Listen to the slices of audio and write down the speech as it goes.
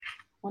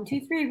One,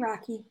 two, three,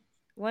 Rocky.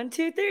 One,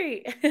 two,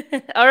 three.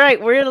 All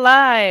right, we're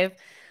live.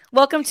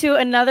 Welcome to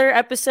another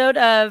episode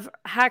of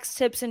Hacks,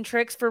 Tips, and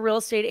Tricks for Real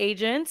Estate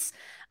Agents.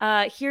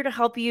 Here to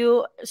help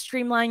you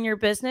streamline your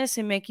business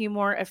and make you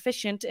more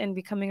efficient in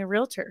becoming a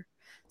realtor.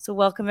 So,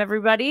 welcome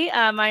everybody.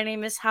 My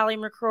name is Hallie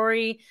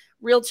McCrory,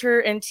 realtor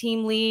and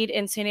team lead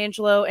in San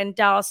Angelo and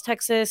Dallas,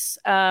 Texas.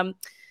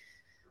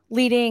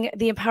 Leading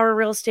the Empower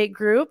Real Estate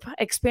Group,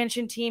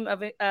 expansion team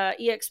of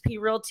EXP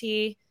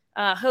Realty,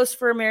 host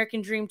for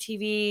American Dream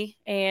TV,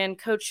 and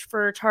coach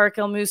for Tarek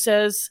El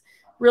Musa's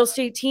real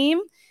estate team.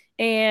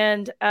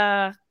 And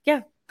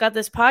got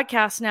this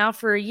podcast now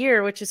for a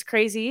year, which is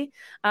crazy.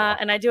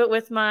 And I do it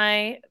with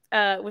my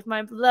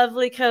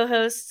lovely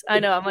co-hosts. I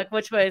know, I'm like,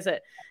 which way is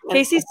it?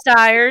 Casey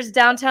Stiers,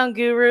 downtown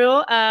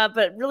guru,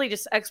 but really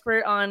just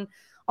expert on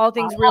all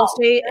things real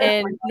estate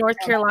in North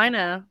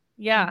Carolina.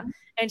 Yeah. Mm-hmm.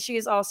 And she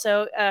is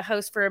also a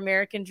host for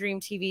American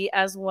Dream TV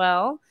as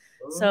well.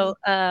 So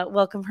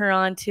welcome her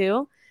on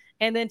too.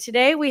 And then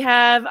today we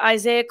have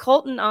Isaiah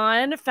Colton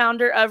on,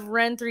 founder of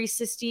Ren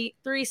 360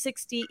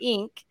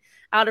 Inc.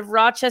 out of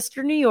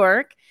Rochester, New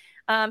York.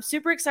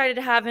 Super excited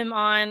to have him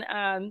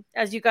on.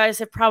 As you guys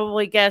have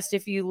probably guessed,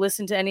 if you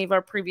listen to any of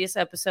our previous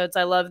episodes,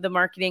 I love the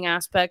marketing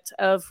aspect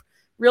of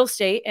real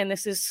estate. And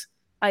this is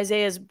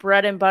Isaiah's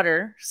bread and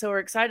butter. So we're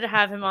excited to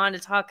have him on to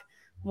talk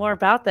more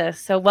about this.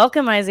 So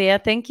welcome, Isaiah.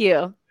 Thank you.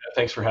 Yeah,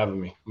 thanks for having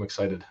me. I'm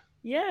excited.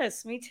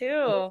 Yes, me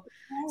too.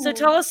 So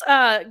tell us,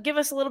 give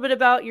us a little bit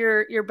about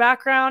your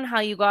background, how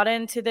you got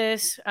into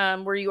this.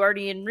 Were you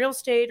already in real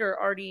estate or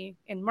already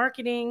in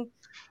marketing?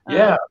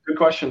 Yeah, good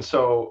question.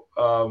 So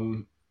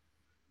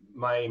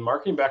my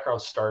marketing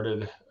background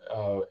started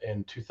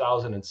in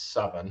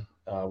 2007,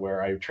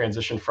 where I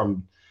transitioned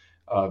from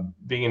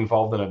being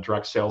involved in a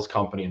direct sales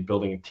company and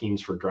building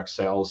teams for direct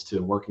sales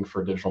to working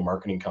for a digital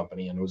marketing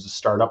company. And it was a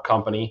startup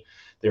company.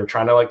 They were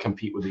trying to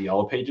compete with the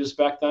Yellow Pages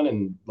back then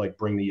and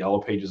bring the Yellow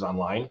Pages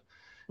online.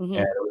 Mm-hmm.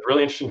 And it was a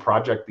really interesting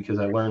project because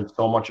I learned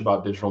so much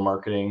about digital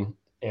marketing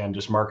and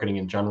just marketing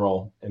in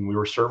general. And we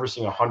were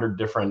servicing 100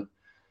 different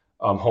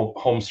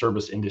home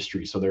service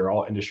industries. So they're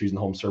all industries in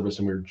home service,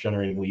 and we were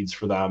generating leads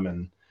for them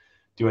and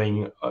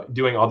doing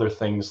other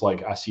things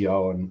like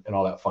SEO and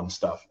all that fun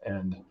stuff.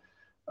 And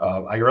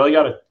I really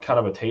got a kind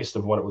of a taste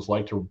of what it was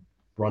like to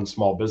run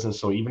small business.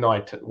 So even though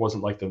I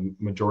wasn't the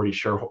majority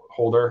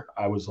shareholder,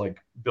 I was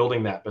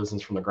building that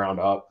business from the ground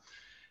up,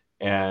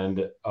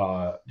 and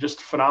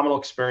just phenomenal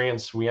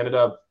experience. We ended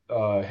up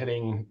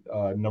hitting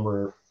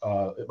number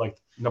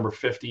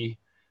 50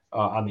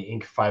 on the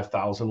Inc.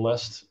 5000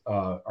 list,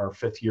 our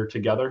fifth year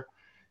together.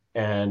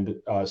 And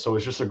so it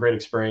was just a great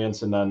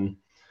experience. And then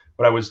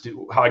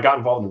how I got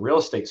involved in real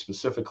estate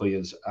specifically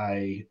is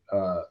I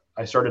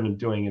started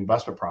doing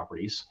investment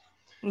properties.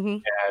 Mm-hmm.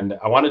 And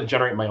I wanted to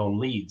generate my own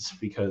leads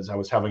because I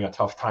was having a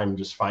tough time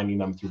just finding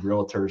them through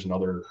realtors and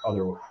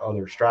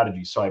other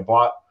strategies. So I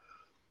bought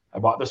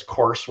this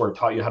course where it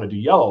taught you how to do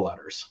yellow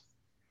letters.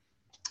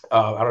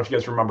 I don't know if you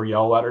guys remember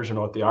yellow letters or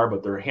know what they are,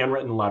 but they're a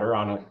handwritten letter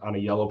on a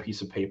yellow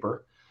piece of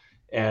paper.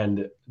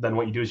 And then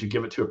what you do is you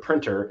give it to a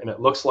printer, and it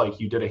looks like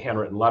you did a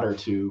handwritten letter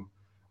to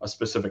a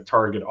specific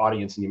target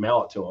audience, and you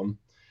mail it to them.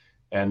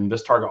 And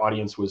this target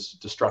audience was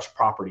distressed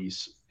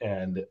properties,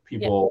 and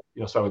people,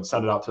 so I would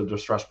send it out to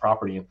distressed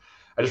property. And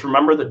I just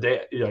remember the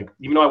day,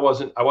 even though I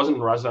wasn't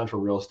in residential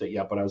real estate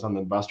yet, but I was on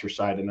the investor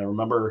side. And I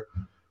remember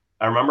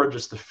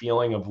just the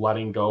feeling of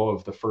letting go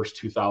of the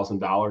first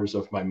 $2,000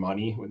 of my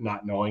money,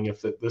 not knowing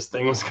if this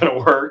thing was going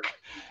to work.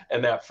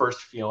 And that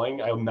first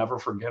feeling, I'll never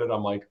forget it.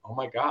 I'm like, oh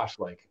my gosh,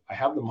 I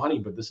have the money,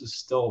 but this is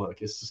still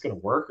is this going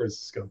to work or is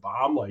this going to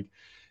bomb?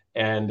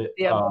 And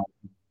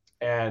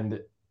then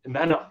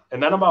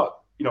about,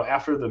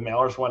 after the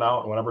mailers went out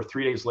and whatever,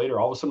 3 days later,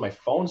 all of a sudden my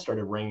phone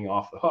started ringing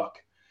off the hook,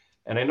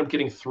 and I ended up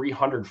getting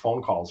 300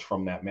 phone calls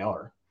from that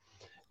mailer.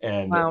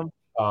 And, wow.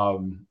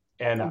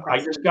 And I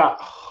just got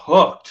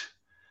hooked.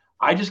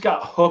 I just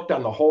got hooked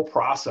on the whole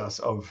process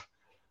of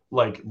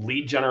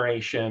lead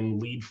generation,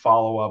 lead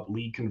follow-up,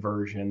 lead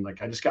conversion. I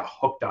just got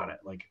hooked on it.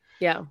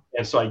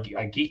 And so I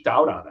geeked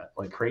out on it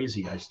like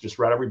crazy. I just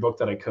read every book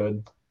that I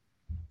could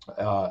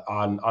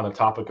on the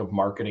topic of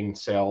marketing,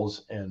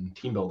 sales, and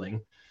team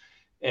building.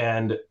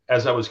 And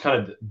as I was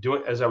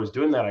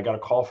doing that, I got a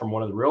call from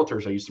one of the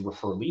realtors I used to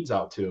refer leads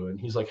out to. And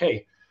he's like,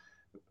 hey,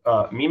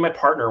 me and my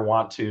partner we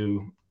want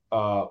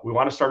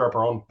to start up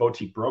our own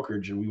boutique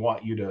brokerage, and we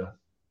want you to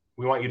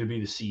be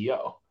the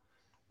CEO.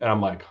 And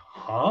I'm like,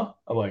 huh?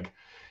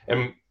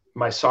 And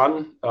my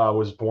son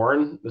was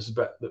born.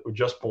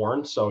 Just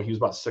born. So he was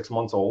about 6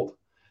 months old.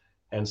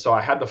 And so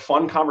I had the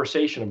fun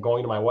conversation of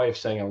going to my wife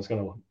saying I was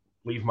going to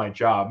leave my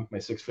job, my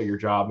 6-figure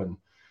job, and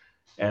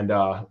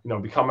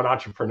become an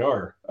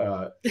entrepreneur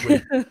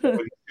with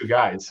two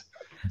guys.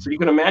 So you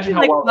can imagine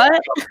how well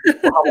that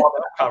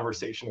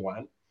conversation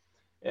went.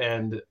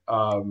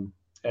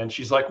 And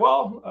she's like,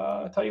 well,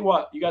 I tell you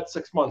what, you got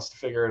 6 months to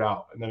figure it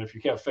out. And then if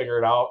you can't figure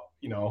it out,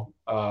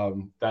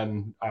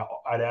 then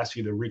I'd ask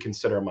you to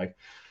reconsider. I'm like,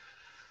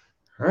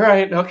 all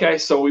right, okay.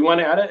 So we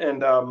went at it.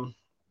 And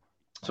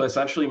so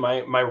essentially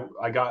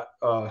I got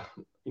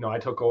I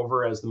took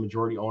over as the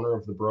majority owner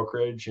of the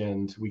brokerage,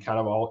 and we kind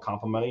of all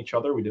complement each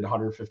other. We did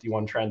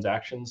 151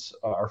 transactions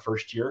our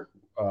first year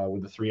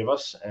with the three of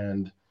us,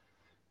 and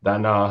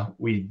then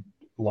we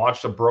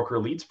launched a broker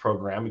leads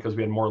program because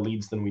we had more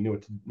leads than we knew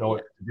what to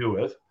do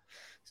with,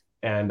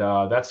 and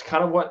that's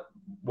kind of what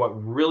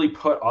really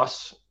put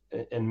us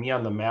and me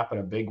on the map in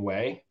a big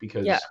way,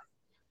 because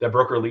that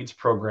broker leads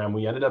program,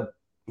 we ended up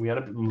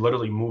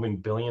literally moving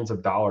billions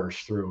of dollars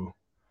through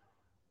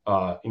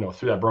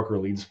through that broker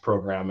leads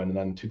program. And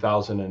then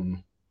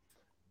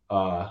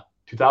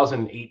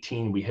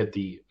 2018, we hit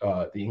the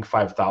Inc.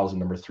 5000,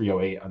 number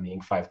 308 on the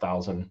Inc.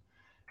 5000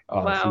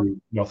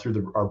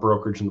 through our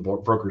brokerage and the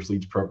brokers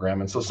leads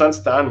program. And so since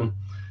then,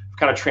 we've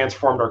kind of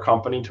transformed our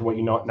company to what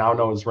now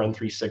know as Ren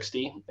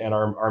 360. And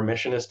our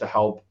mission is to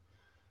help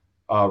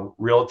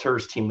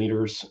realtors, team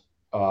leaders,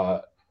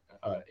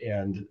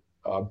 and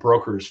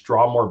brokers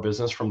draw more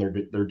business from their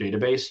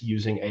database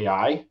using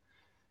AI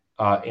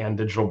and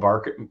digital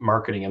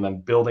marketing, and then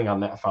building on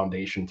that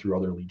foundation through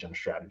other lead gen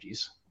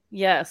strategies.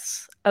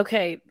 Yes.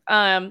 Okay.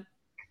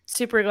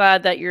 Super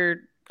glad that you're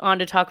on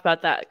to talk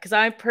about that, because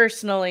I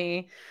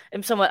personally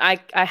am somewhat,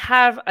 I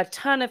have a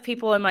ton of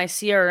people in my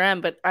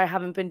CRM, but I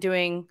haven't been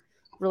doing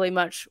really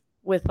much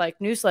with like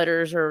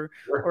newsletters or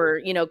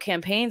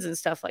campaigns and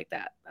stuff like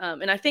that.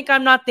 And I think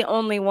I'm not the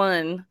only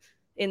one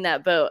in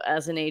that boat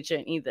as an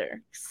agent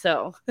either.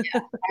 So yeah,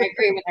 I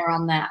agree with her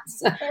on that.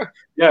 So.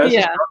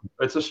 Yeah,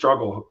 it's a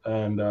struggle.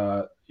 And,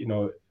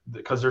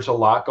 because there's a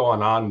lot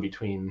going on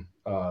between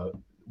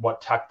what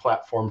tech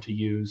platform to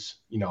use,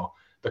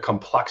 the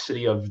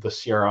complexity of the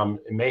CRM.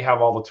 It may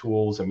have all the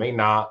tools, it may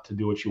not, to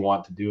do what you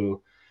want to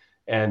do.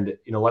 And,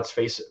 let's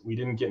face it, we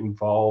didn't get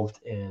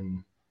involved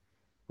in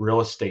real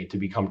estate to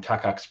become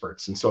tech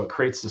experts. And so it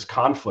creates this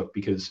conflict,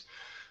 because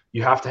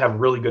you have to have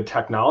really good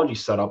technology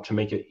set up to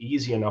make it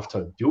easy enough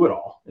to do it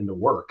all and to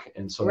work.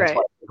 And so that's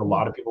why a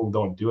lot of people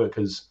don't do it,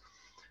 because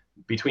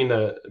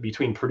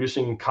between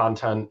producing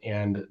content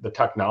and the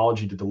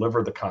technology to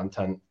deliver the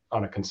content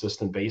on a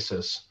consistent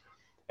basis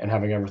and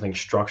having everything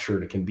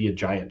structured, it can be a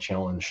giant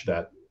challenge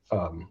that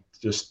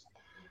just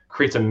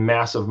creates a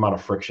massive amount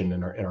of friction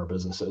in our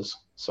businesses.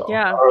 So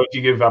I don't know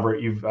if you've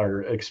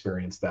ever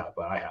experienced that,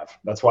 but I have.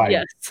 That's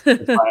why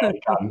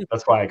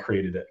that's why I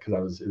created it,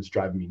 because it was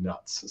driving me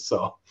nuts.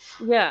 So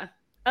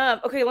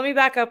okay, let me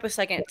back up a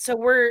second. So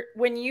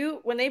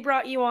when they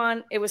brought you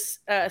on, it was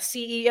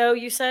CEO,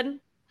 you said?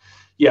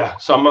 Yeah,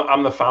 so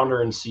I'm the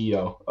founder and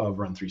CEO of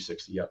Ren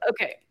 360. Yep.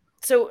 Okay,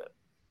 so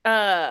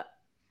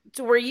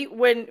were you,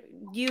 when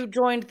you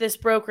joined this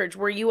brokerage,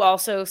 were you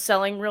also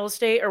selling real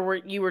estate, or were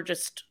you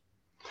just?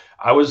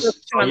 I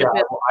was.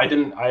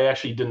 I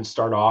actually didn't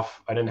start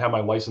off. I didn't have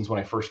my license when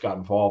I first got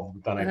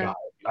involved. But then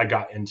I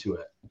got into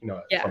it.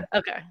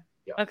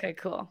 Okay,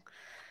 cool.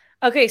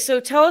 Okay,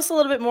 so tell us a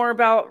little bit more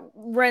about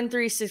Ren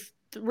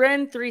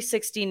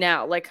 360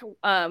 now. Like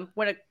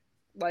when a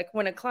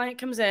client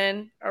comes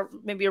in, or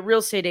maybe a real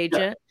estate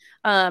agent,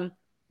 tell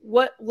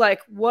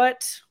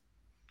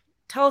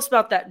us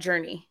about that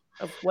journey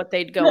of what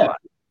they'd go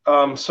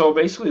on. So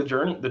basically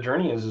the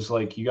journey is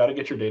like, you got to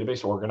get your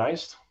database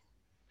organized,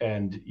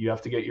 and you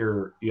have to get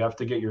your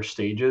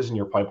stages and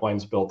your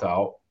pipelines built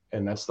out.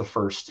 And that's the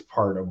first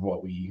part of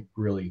what we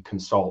really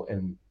consult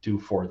and do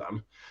for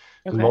them.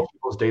 Because most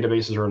people's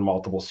databases are in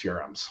multiple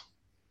CRMs.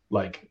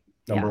 Like,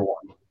 number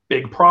one,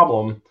 big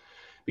problem,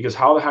 because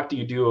how the heck do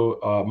you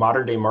do a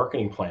modern day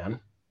marketing plan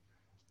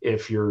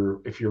if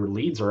your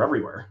leads are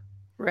everywhere?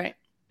 Right.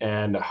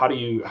 And how do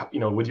you,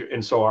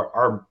 and so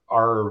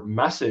our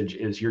message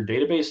is, you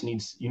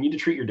need to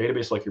treat your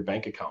database like your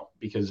bank account,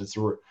 because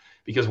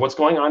what's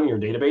going on in your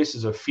database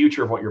is a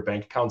future of what your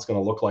bank account's going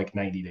to look like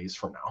 90 days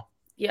from now.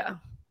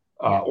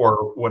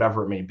 Or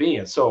whatever it may be.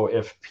 And so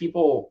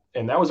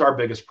and that was our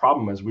biggest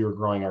problem as we were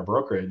growing our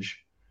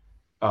brokerage,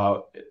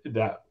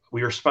 that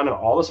we were spending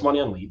all this money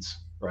on leads,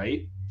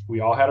 right? We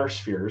all had our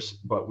spheres,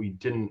 but we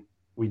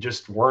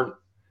just weren't,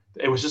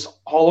 it was just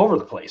all over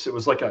the place. It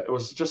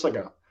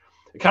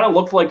kind of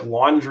looked like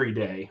laundry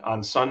day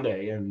on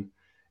Sunday in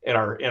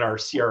our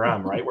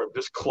CRM, right? Where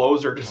just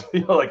clothes are just,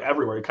 like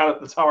everywhere.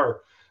 That's how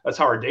our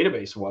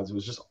database was. It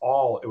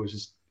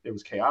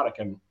was chaotic.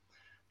 And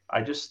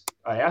I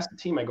asked the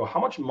team, I go, how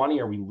much money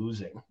are we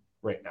losing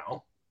right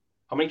now?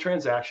 How many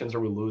transactions are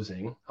we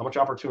losing? How much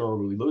opportunity are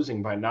we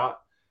losing by not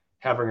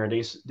having our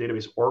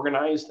database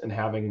organized and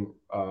having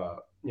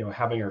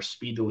our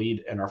speed to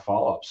lead and our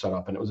follow-up set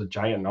up? And it was a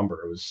giant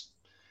number. It was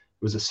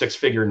a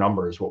six-figure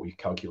number is what we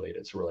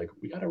calculated. So we're like,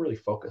 we got to really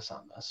focus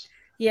on this.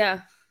 Yeah.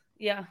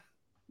 So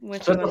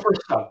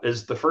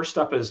that's the first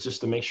step is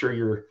just to make sure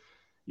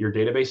your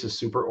database is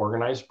super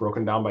organized,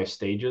 broken down by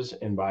stages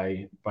and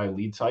by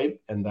lead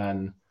type. And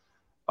then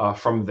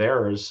from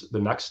there, the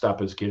next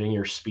step is getting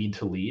your speed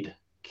to lead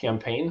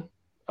campaign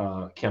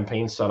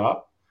set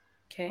up.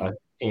 Okay.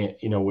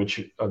 And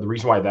which the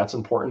reason why that's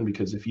important,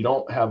 because if you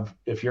don't have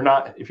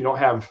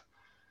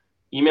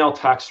email,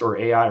 text, or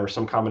AI, or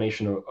some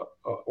combination of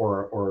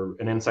or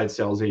an inside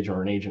sales agent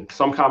or an agent,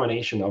 some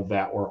combination of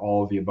that or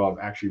all of the above,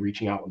 actually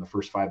reaching out in the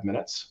first 5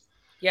 minutes.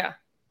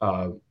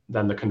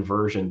 then the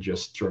conversion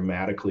just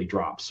dramatically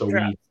drops. So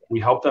Drops. we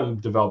help them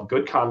develop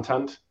good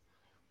content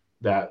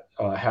that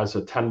has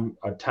a 10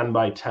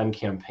 by 10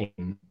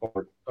 campaign,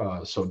 or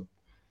so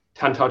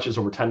 10 touches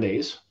over 10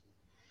 days.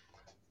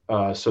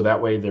 So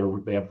that way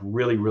they have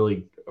really,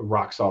 really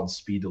rock solid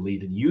speed to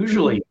lead. And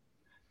usually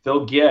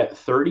they'll get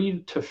 30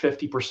 to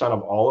 50%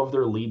 of all of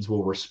their leads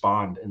will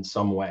respond in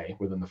some way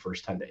within the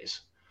first 10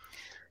 days.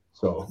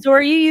 So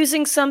are you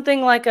using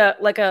something like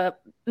a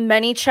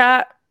many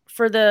chat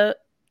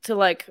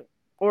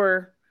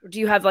or do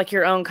you have like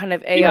your own kind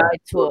of AI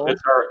tool?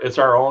 It's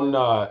our own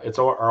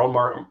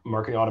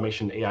marketing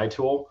automation AI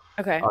tool.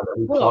 Okay. That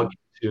we plug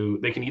into.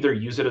 They can either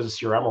use it as a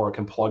CRM or it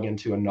can plug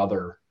into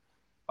another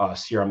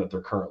CRM that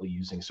they're currently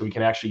using. So we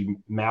can actually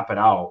map it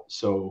out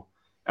so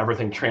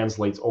everything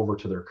translates over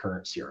to their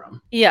current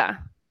CRM. Yeah.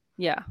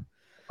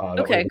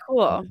 Okay,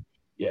 cool.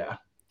 Yeah.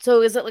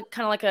 So is it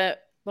kind of like a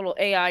little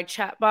AI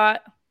chatbot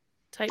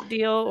type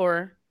deal,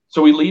 or?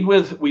 So we lead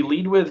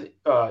with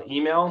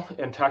email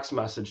and text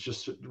message,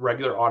 just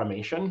regular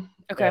automation.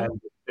 Okay.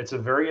 And it's a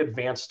very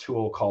advanced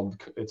tool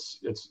called it's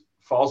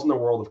falls in the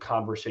world of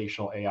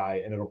conversational AI,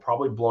 and it'll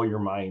probably blow your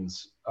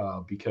minds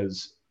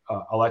because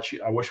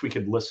I wish we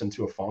could listen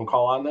to a phone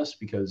call on this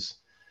because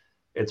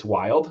it's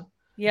wild.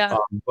 Yeah.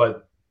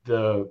 But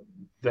the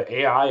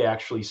AI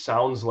actually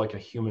sounds like a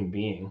human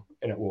being,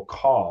 and it will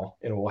call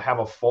and it will have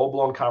a full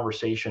blown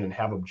conversation and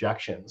have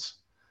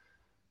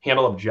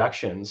handle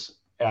objections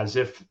as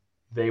if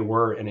they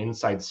were an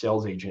inside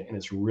sales agent, and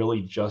it's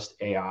really just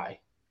AI.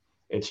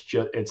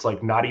 It's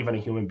like not even a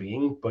human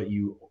being, but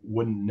you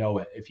wouldn't know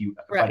it if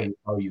I didn't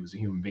tell you it was a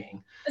human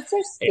being. It's so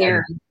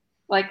scary.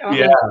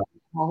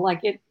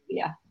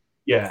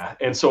 Yeah.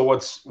 And so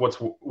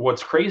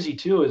what's crazy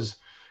too is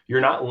you're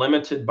not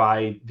limited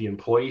by the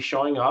employee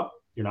showing up.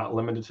 You're not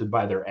limited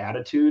by their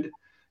attitude.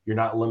 You're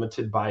not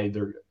limited by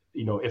their,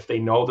 if they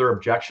know their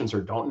objections or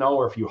don't know,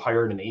 or if you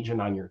hired an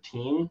agent on your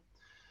team,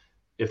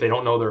 if they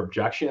don't know their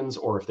objections,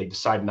 or if they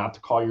decide not to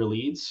call your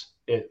leads,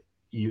 it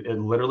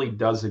literally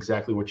does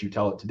exactly what you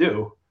tell it to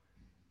do.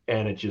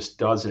 And it just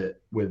does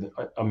it with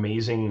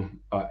amazing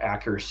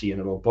accuracy, and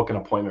it'll book an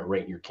appointment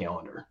right in your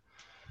calendar.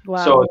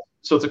 Wow.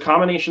 So it's a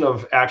combination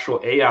of actual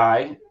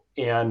AI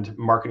and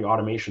marketing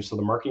automation. So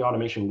the marketing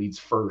automation leads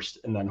first,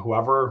 and then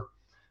whoever's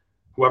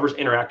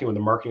interacting with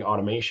the marketing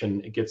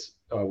automation,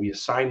 we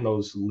assign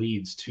those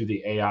leads to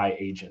the AI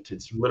agent.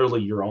 It's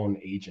literally your own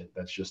agent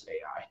that's just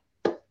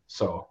AI.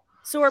 So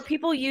are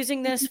people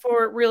using this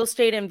for real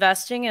estate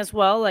investing as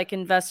well, like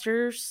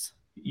investors?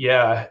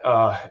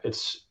 Yeah,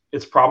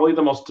 it's probably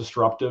the most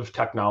disruptive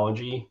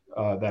technology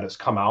that has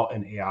come out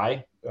in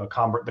AI,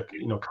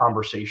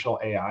 conversational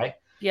AI.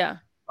 Yeah.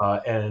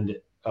 And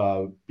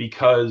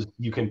because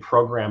you can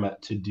program it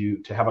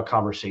to have a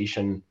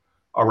conversation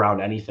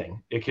around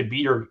anything. It could be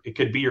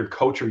your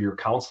coach or your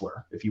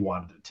counselor if you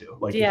wanted it to.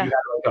 Like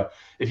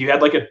if you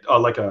had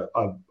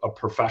a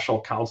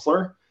professional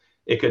counselor,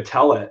 it could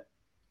tell it.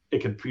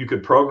 You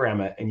could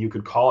program it, and you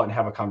could call it and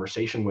have a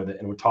conversation with it,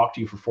 and it would talk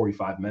to you for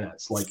 45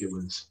 minutes. Like it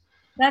was.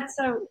 That's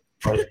so.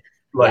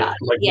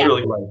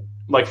 Literally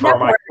like for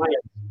my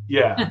clients.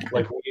 Yeah.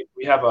 Like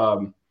we have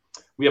an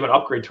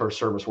upgrade to our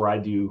service where I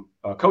do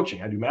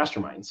coaching. I do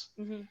masterminds.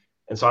 Mm-hmm.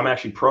 And so I'm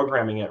actually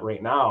programming it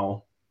right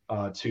now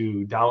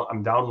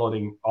I'm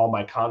downloading all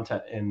my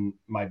content and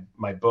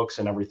my books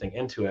and everything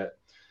into it.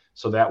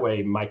 So that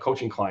way my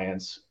coaching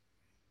clients,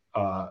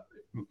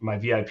 my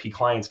VIP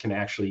clients can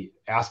actually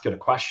ask it a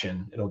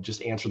question. It'll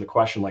just answer the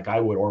question like I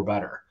would or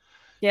better.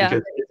 Yeah.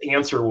 Because the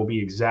answer will be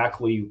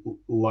exactly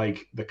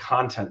like the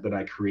content that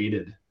I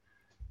created.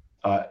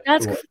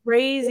 That's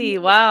crazy.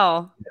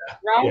 Wow.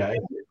 Yeah.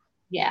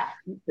 Yeah.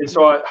 And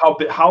so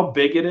how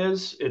big it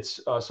is, it's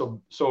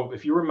so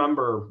if you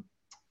remember,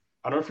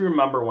 I don't know if you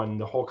remember when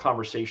the whole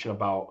conversation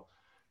about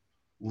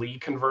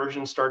lead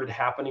conversion started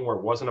happening, where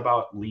it wasn't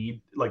about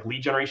lead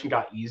generation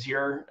got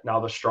easier. Now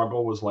the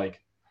struggle was like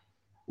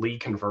lead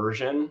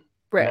conversion.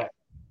 Right.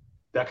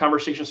 That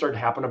conversation started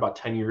happening about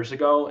 10 years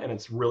ago, and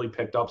it's really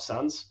picked up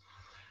since.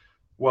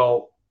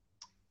 Well,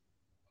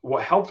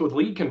 what helped with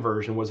lead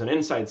conversion was an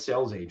inside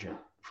sales agent.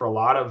 For a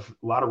lot of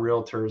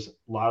realtors, a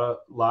lot of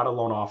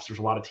loan officers,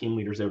 a lot of team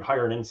leaders, they would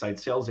hire an inside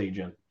sales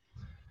agent.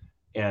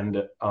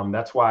 And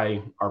that's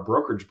why our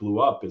brokerage blew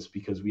up, is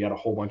because we had a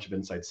whole bunch of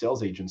inside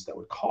sales agents that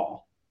would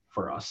call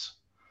for us.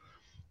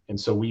 And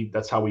so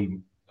that's how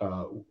we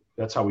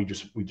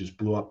just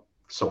blew up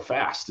so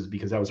fast, is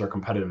because that was our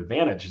competitive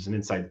advantage.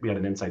 We had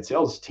an inside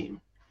sales team.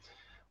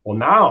 Well,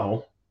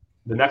 now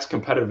the next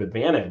competitive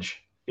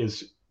advantage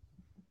is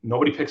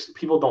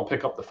people don't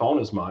pick up the phone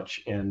as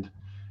much, and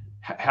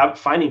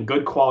finding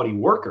good quality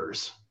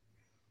workers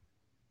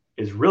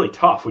is really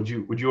tough. Would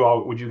you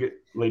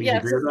ladies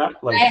agree with that?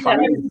 Like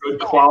finding good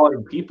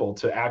quality people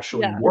to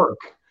actually work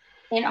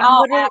in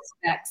all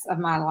aspects of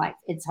my life.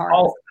 It's hard.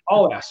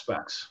 All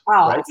aspects,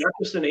 right? Not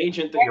just an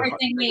agent that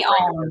everything we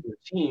own your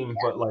team,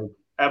 but like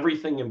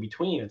everything in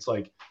between. It's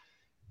like,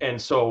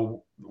 and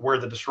so where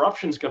the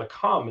disruption is going to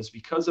come is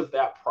because of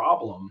that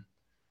problem.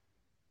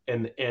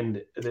 and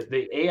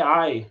the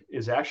AI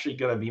is actually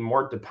going to be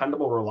more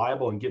dependable,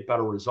 reliable, and get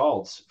better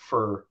results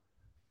for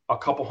a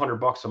couple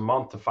 $100 a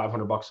month to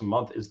 $500 a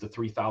month is the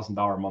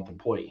 $3,000 a month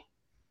employee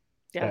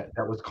that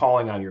was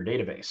calling on your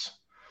database,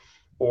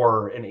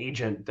 or an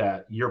agent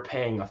that you're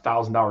paying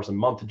 $1,000 a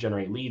month to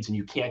generate leads and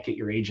you can't get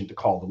your agent to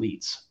call the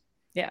leads.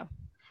 Yeah.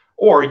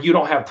 Or you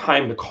don't have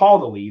time to call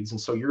the leads, and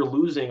so you're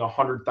losing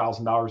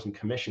 $100,000 in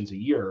commissions a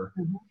year,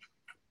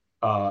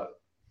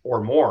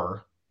 or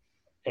more.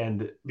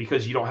 And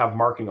because you don't have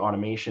marketing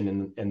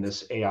automation in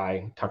this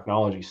AI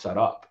technology set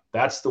up,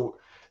 that's the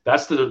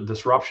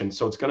disruption.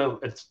 So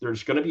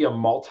there's gonna be a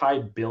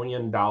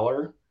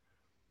multi-billion-dollar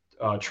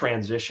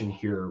transition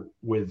here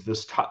with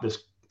this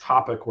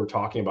topic we're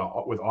talking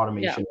about with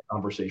automation and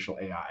conversational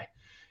AI.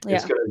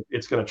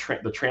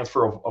 The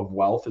transfer of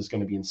wealth is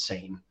going to be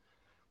insane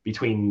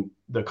between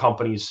the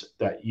companies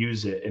that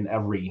use it in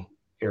every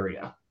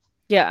area.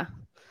 Yeah.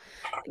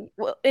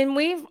 Well, and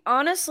we've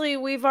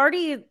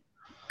already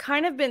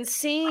kind of been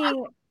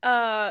seeing,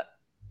 at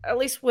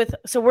least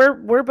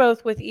we're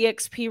both with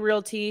EXP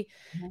Realty,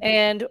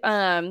 and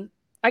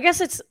I guess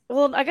it's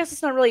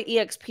not really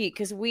EXP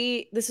because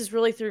this is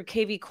really through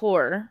KV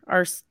Core,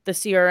 the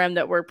CRM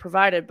that we're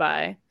provided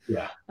by.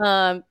 Yeah.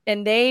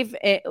 And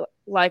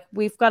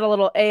we've got a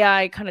little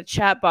AI kind of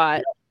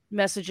chatbot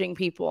messaging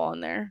people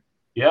on there.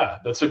 Yeah,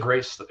 that's a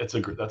great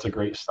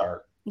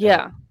start.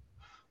 Yeah.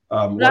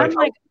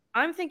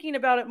 I'm thinking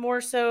about it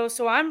more so.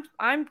 So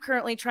I'm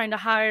currently trying to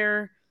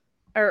hire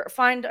or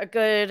find a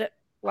good,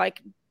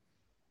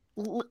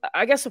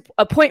 I guess,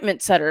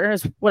 appointment setter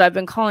is what I've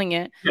been calling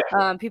it.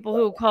 Yeah. People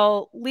who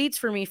call leads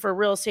for me for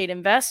real estate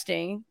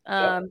investing,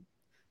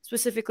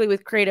 specifically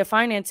with creative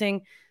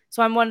financing.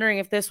 So I'm wondering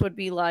if this would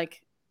be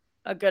like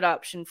a good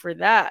option for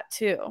that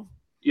too.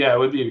 Yeah, it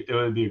would be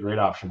a great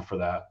option for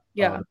that.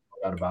 Yeah. No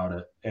doubt about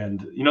it. And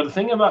the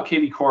thing about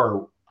KV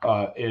Core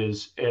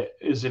is it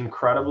is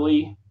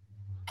incredibly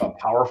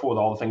powerful with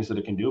all the things that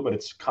it can do, but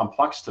it's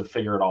complex to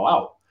figure it all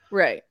out.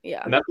 Right.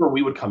 Yeah. And that's where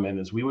we would come in,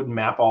 is we would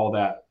map all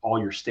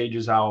your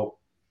stages out,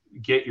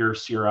 get your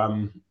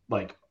CRM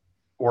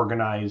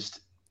organized,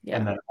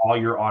 and then all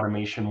your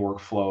automation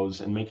workflows,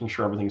 and making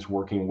sure everything's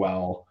working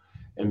well,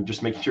 and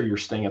just making sure you're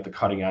staying at the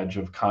cutting edge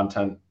of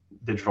content,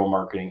 digital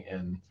marketing,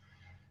 and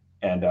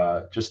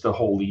just the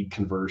whole lead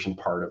conversion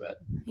part of it.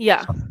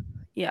 Yeah. So,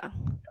 yeah.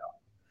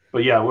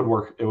 But yeah, it would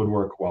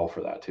work well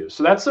for that too.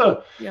 So that's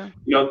a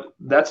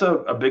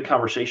big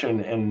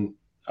conversation. And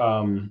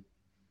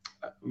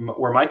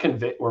where my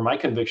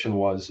conviction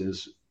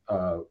is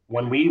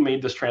when we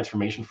made this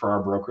transformation for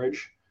our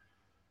brokerage,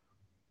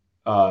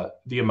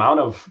 the amount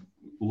of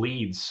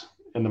leads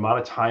and the amount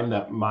of time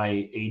that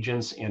my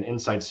agents and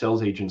inside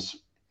sales agents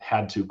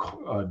had to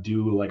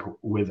do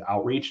with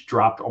outreach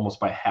dropped almost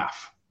by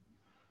half.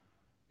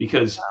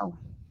 Because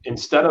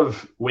instead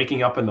of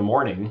waking up in the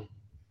morning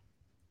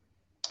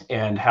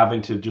and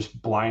having to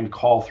just blind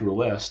call through a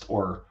list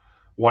or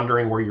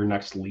wondering where your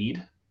next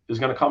lead is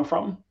going to come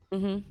from,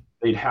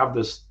 they'd have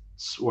this,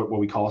 what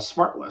we call a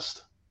smart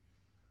list.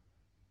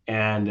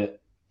 And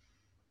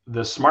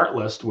the smart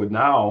list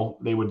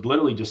they would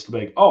literally just be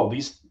like, oh,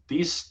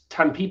 these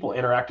 10 people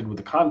interacted with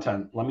the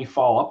content, let me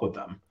follow up with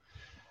them.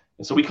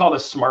 And so we call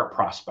this smart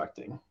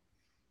prospecting.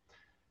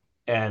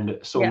 And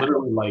so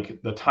literally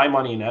the time,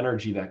 money, and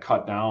energy that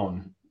cut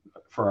down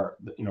for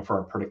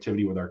our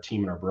productivity with our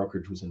team and our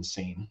brokerage was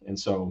insane. And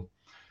so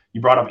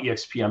you brought up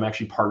EXP. I'm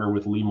actually partnered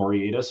with Lee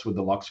Moriatis with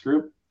the Lux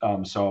Group.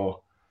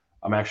 So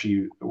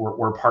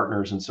we're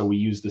partners. And so we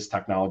use this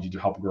technology to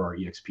help grow our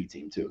EXP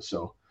team too.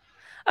 So.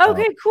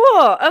 Okay,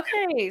 cool.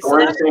 Okay. So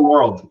we're in the same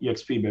world,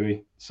 EXP,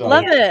 baby. So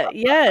love it.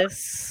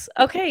 Yes.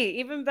 Okay,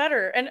 even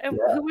better. And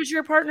who was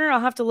your partner?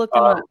 I'll have to look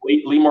them up.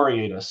 Lee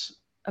Moriatis.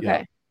 Okay.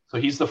 Yeah. So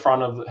he's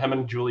him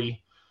and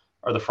Julie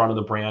are the front of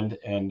the brand.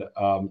 And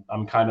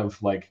I'm kind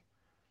of like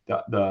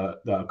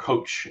the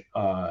coach,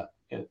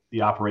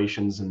 the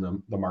operations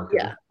and the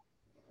marketing. Yeah.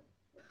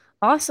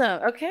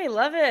 Awesome. Okay.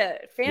 Love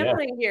it.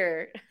 Family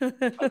here.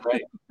 That's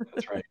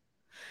right.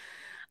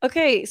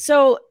 Okay.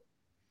 So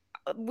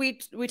we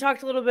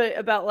talked a little bit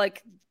about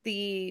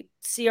the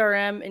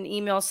CRM and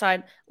email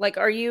side.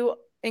 Are you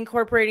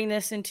incorporating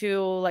this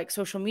into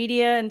social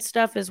media and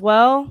stuff as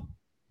well?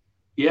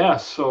 Yeah.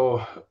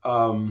 So,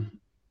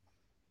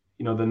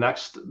 the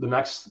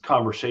next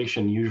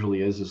conversation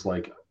usually is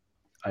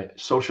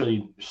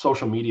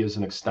social media is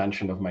an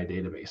extension of my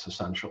database,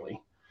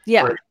 essentially.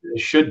 Yeah. Or it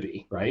should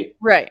be, right?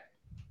 Right.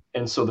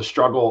 And so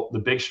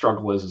the big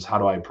struggle is how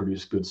do I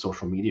produce good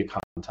social media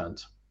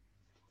content?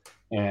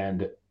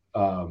 And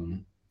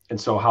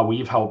so how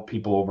we've helped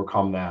people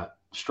overcome that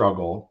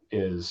struggle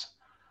is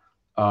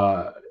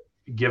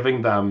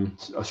giving them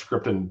a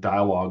script and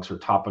dialogues or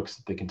topics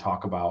that they can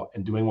talk about,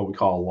 and doing what we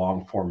call a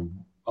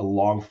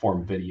long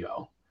form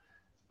video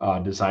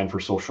designed for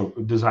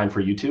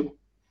YouTube.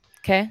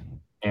 Okay.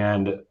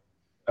 And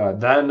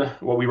then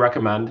what we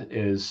recommend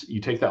is you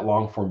take that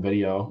long form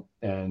video,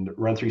 and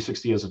Run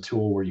 360 has a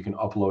tool where you can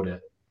upload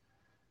it,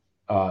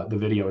 the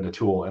video in a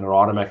tool, and it'll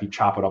automatically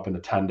chop it up into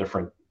 10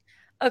 different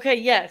Okay.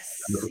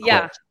 Yes.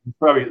 Yeah.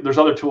 Probably there's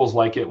other tools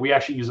like it. We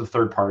actually use a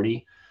third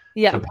party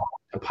Yeah.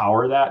 to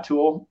power that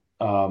tool.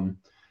 But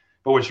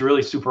what's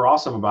really super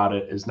awesome about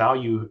it is now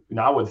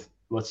with,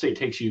 let's say it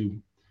takes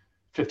you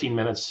 15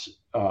 minutes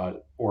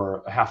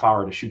or a half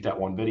hour to shoot that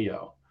one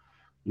video.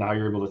 Now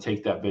you're able to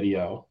take that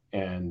video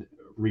and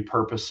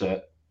repurpose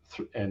it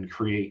and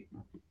create,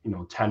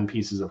 10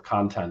 pieces of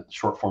content,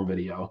 short form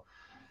video.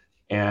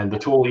 And the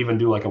tool will even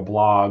do like a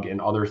blog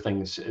and other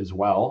things as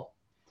well.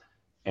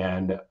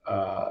 And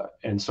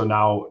so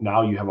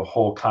now you have a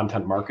whole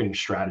content marketing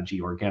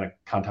strategy,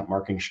 organic content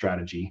marketing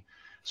strategy.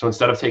 So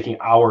instead of taking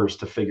hours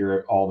to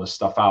figure all this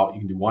stuff out, you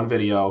can do one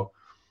video,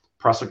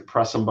 press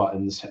some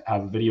buttons,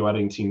 have a video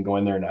editing team go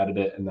in there and edit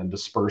it, and then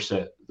disperse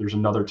it. There's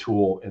another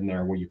tool in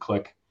there where you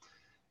click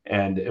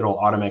and it'll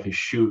automatically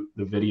shoot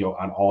the video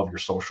on all of your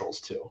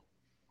socials too.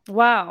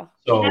 Wow.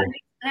 So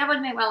that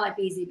would make my life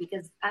easy,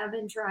 because I've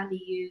been trying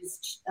to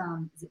use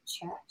is it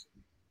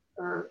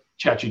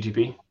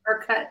ChatGPT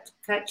or cut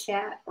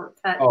chat or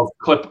cut. Oh,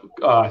 Clip.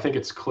 I think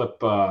it's Clip.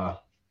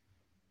 Well,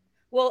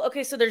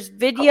 okay. So there's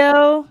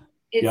video.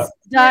 It's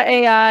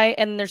 .ai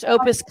and there's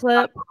Opus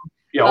Clip.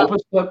 Yeah,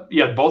 Opus Clip.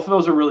 Yeah, both of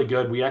those are really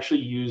good. We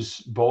actually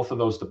use both of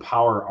those to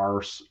power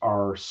our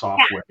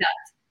software.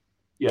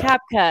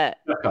 CapCut.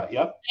 CapCut.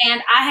 Yep.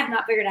 And I have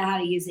not figured out how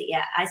to use it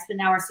yet. I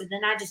spend hours, so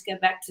then I just go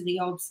back to the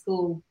old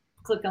school,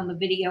 click on the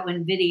video,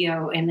 and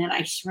then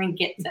I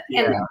shrink it and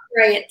then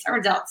pray it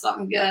turns out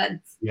something good.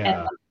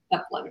 Yeah. And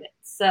upload it.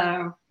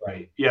 So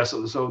right. Yeah.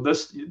 So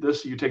this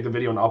you take the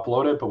video and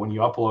upload it, but when you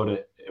upload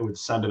it, it would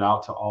send it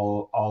out to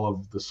all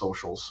of the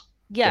socials.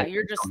 Yeah,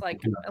 you're just like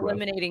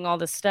eliminating all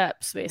the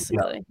steps,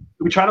 basically. Yeah.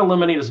 We try to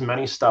eliminate as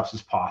many steps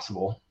as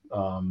possible.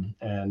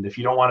 And if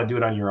you don't want to do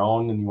it on your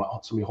own and you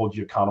want somebody to hold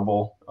you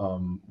accountable,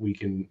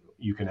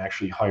 you can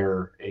actually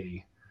hire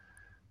a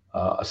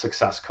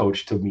success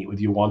coach to meet with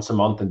you once a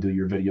month and do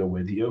your video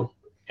with you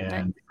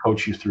and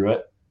coach you through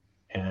it.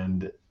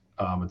 And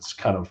it's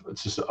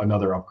just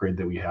another upgrade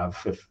that we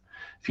have if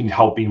you need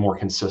help being more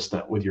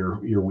consistent with your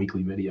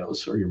weekly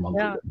videos or your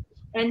monthly videos.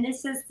 And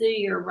this is through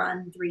your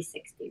Run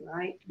 360,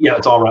 right? Yeah,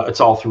 it's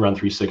all through Run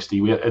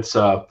 360. It's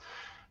a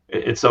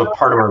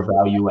part of our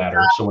value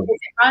ladder. So is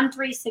it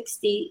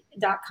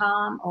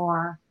run360.com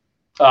or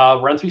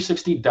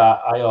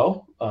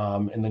run360.io,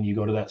 and then you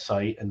go to that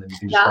site and then you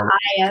can just start.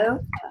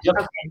 .io. Yep.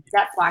 Okay,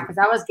 that's why, because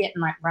I was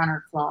getting like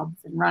runner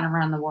clubs and run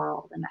around the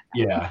world and that.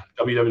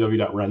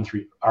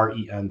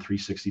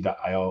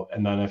 www.ren360.io,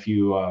 and then if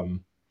you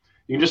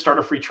can just start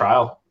a free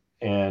trial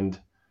and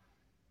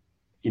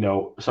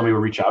somebody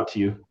will reach out to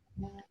you.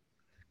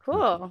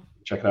 Cool.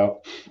 Check it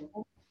out.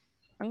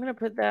 I'm gonna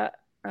put that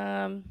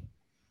in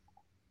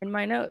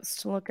my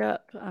notes to look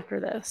up after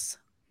this.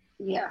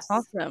 Yes.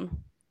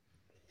 Awesome.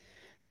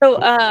 So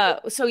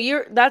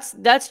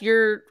that's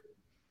your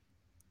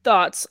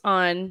thoughts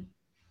on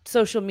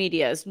social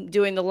media, is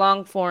doing the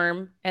long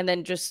form and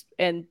then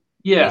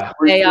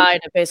AI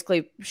to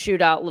basically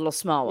shoot out little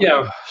small ones.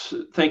 Yeah.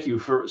 Thank you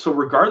so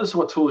regardless of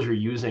what tools you're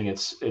using,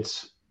 it's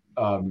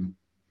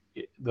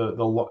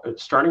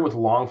starting with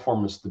long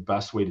form is the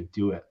best way to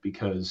do it,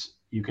 because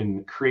you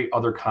can create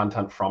other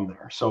content from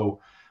there. So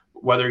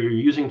whether you're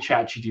using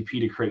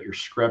ChatGPT to create your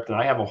script, and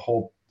I have a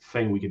whole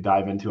thing we could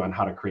dive into on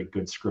how to create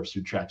good scripts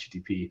through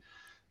ChatGPT,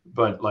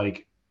 but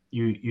like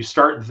you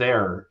start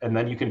there and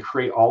then you can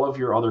create all of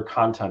your other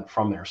content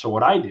from there. So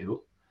what I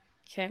do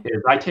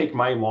is I take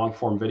my long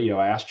form video,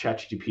 I ask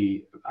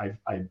ChatGPT, I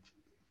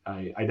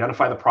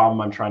identify the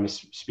problem I'm trying to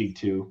speak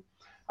to.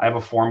 I have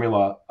a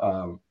formula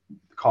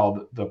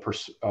called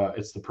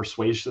it's the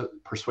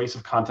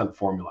persuasive content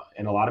formula,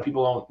 and a lot of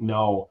people don't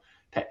know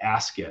to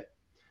ask it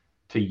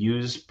to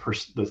use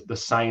the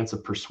science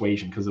of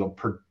persuasion, because it'll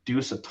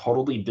produce a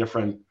totally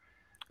different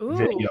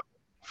video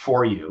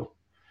for you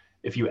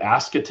if you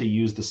ask it to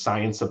use the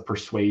science of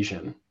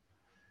persuasion.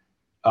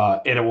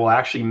 And it will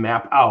actually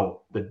map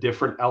out the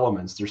different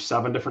elements. There's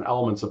 7 different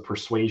elements of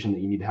persuasion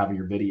that you need to have in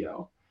your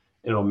video.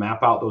 It'll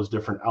map out those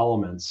different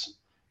elements.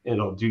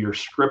 It'll do your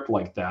script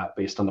like that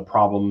based on the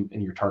problem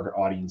and your target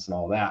audience and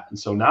all that. And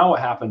so now what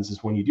happens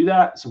is when you do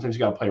that, sometimes you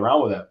got to play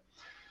around with it.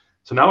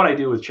 So now what I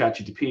do with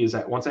ChatGPT is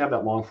that once I have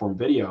that long form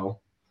video,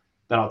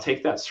 then I'll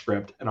take that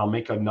script and I'll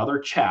make another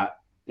chat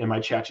in my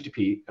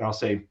ChatGPT, and I'll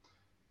say,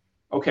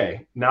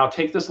 okay, now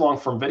take this long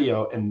form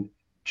video and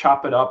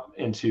chop it up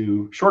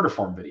into shorter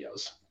form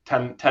videos,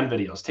 10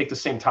 videos. Take the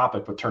same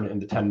topic, but turn it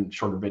into 10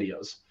 shorter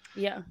videos.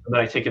 Yeah. And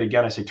then I take it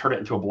again, I say, turn it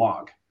into a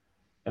blog.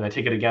 And I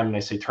take it again and I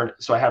say, turn it.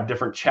 So I have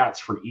different chats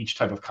for each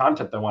type of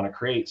content that I want to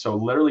create. So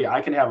literally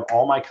I can have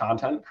all my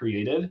content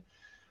created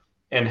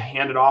and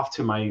hand it off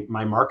to my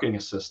marketing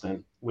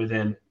assistant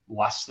within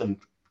less than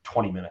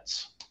 20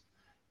 minutes.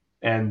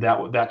 And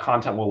that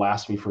content will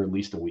last me for at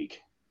least a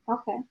week.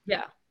 Okay.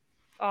 Yeah.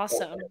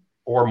 Awesome.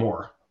 Or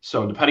more.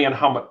 So depending on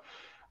how much,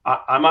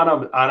 I'm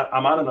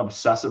on an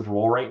obsessive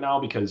roll right now,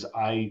 because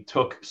I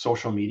took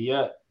social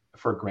media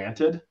for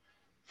granted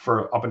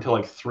for up until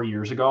like 3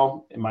 years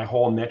ago. And my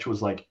whole niche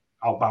was like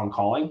outbound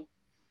calling.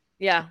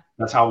 Yeah.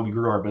 That's how we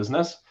grew our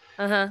business.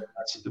 Uh-huh.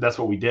 That's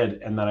what we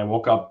did. And then I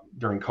woke up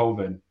during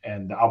COVID,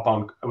 and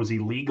it was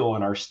illegal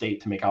in our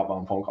state to make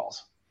outbound phone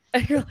calls.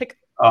 And you're like,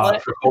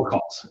 what? For cold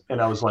calls. And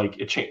I was like,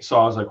 it changed. So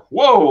I was like,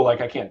 whoa,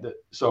 like I can't.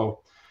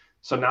 So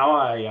now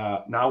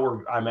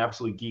I'm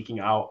absolutely geeking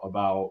out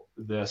about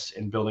this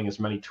and building as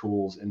many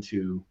tools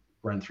into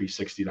Ren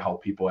 360 to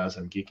help people as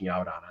I'm geeking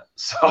out on it.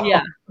 So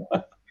yeah.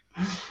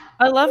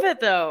 I love it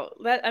though.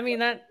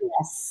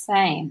 Yes,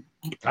 same.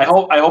 I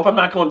hope I'm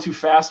not going too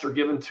fast or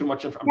giving too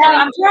much information.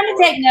 I'm trying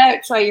to take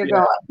notes while you're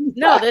going.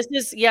 No,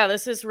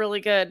 this is really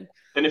good.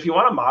 And if you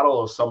want a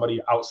model of somebody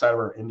outside of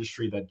our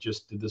industry that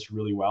just did this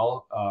really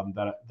well, I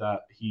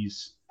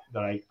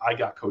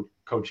got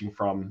coaching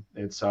from,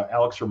 it's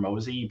Alex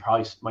Ramosi. You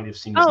probably might have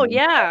seen his name.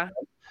 Yeah.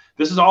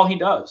 This is all he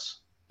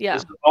does. Yeah.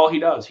 This is all he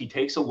does. He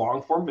takes a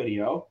long form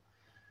video.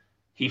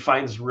 He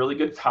finds really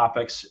good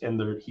topics, and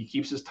he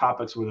keeps his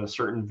topics with a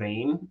certain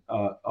vein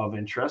of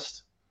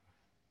interest.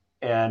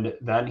 And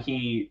then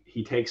he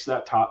takes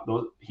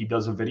he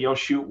does a video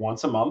shoot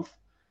once a month.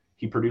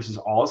 He produces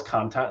all his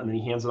content, and then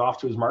he hands it off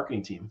to his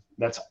marketing team.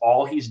 That's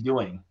all he's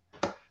doing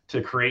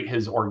to create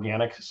his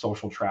organic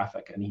social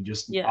traffic. And he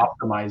just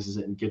optimizes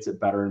it and gets it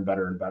better and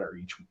better and better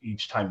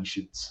each time he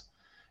shoots,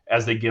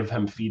 as they give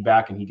him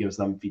feedback and he gives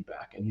them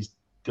feedback. And he's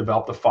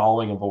developed a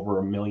following of over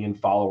 1 million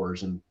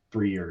followers in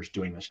 3 years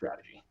doing this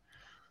strategy.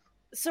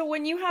 So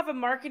when you have a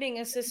marketing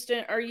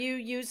assistant, are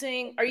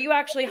you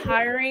actually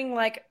hiring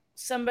like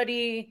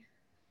somebody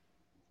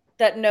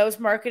that knows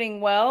marketing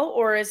well,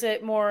 or is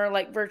it more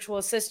like virtual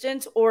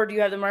assistants, or do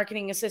you have the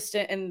marketing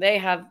assistant and they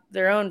have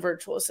their own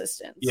virtual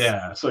assistants?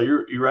 Yeah. So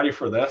you ready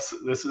for this?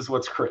 This is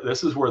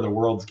where the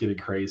world's getting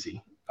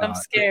crazy. I'm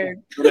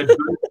scared.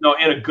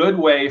 In a good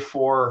way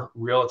for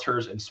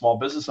realtors and small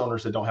business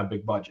owners that don't have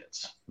big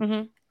budgets,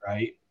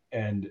 right?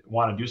 And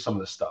want to do some of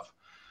this stuff.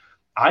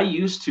 I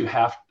used to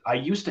have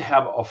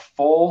a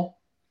full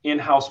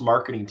in-house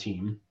marketing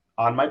team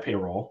on my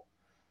payroll.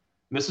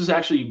 This is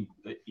actually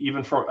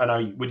and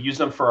I would use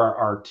them for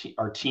our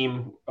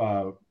team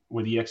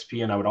with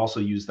EXP, and I would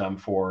also use them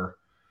for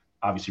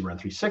obviously Ren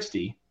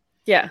 360.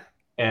 Yeah.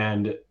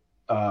 And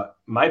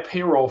my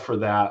payroll for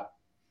that,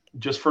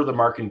 just for the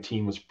marketing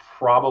team, was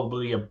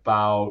probably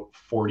about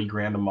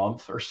 $40,000 a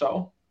month or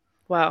so.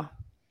 Wow.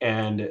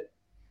 And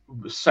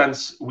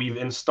since we've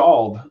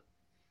installed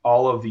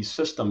all of these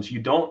systems,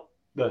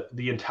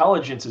 the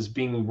intelligence is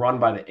being run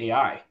by the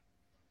AI.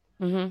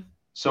 Mm-hmm.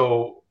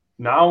 So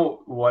now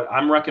what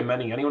I'm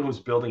recommending, anyone who's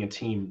building a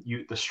team,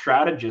 the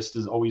strategist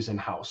is always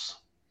in-house.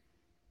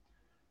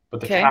 But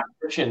the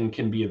tactician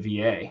can be a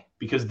VA,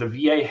 because the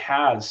VA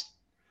has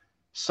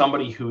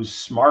somebody who's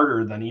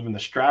smarter than even the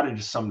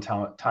strategist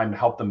sometimes to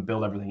help them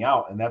build everything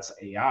out. And that's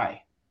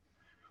AI.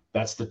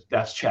 That's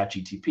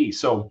ChatGPT.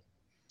 So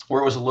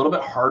where it was a little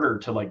bit harder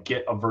to like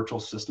get a virtual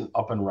assistant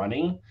up and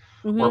running,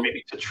 or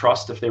maybe to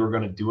trust if they were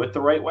going to do it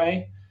the right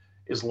way,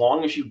 as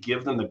long as you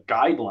give them the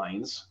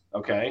guidelines,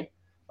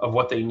 of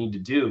what they need to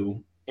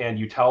do, and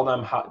you tell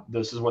them how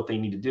this is what they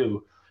need to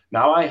do.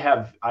 Now I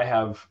have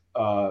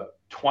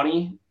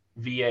 20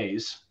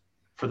 VAs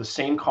for the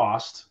same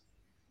cost,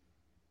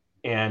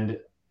 and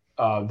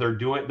they're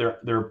doing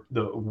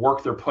the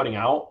work they're putting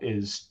out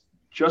is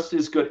just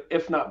as good,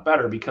 if not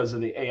better, because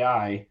of the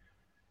AI,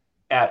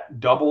 at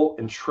double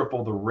and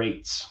triple the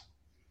rates.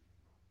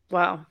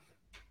 Wow.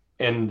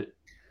 And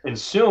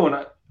soon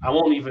I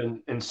won't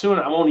even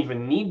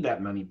need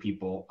that many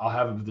people. I'll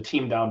have the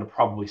team down to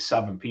probably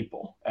 7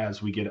 people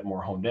as we get it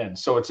more honed in.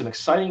 So it's an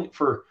exciting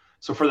for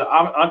the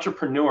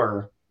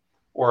entrepreneur,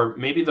 or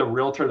maybe the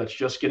realtor that's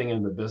just getting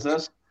into the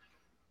business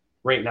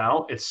right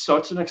now. It's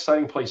such an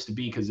exciting place to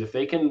be, because if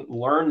they can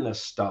learn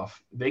this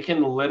stuff, they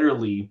can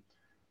literally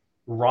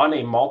run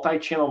a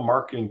multi-channel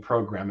marketing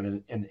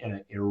program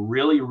and a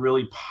really,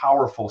 really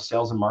powerful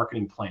sales and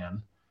marketing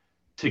plan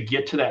to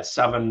get to that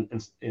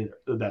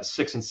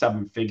 6 and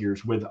 7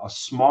 figures with a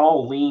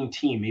small, lean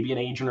team, maybe an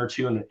agent or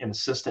two, and an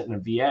assistant and a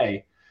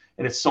VA.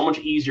 And it's so much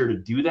easier to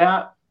do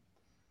that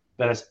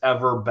than it's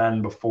ever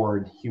been before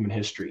in human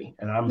history.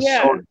 And I'm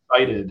so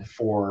excited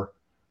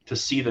to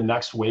see the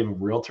next wave of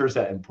realtors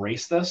that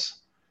embrace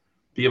this,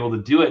 be able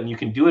to do it. And you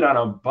can do it on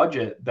a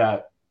budget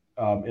that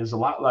is a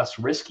lot less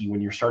risky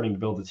when you're starting to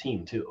build a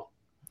team too.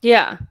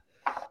 Yeah.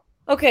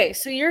 Okay.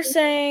 So you're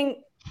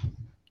saying,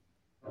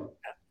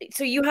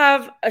 so you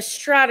have a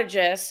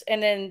strategist,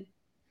 and then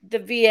the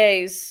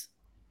VAs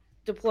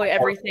deploy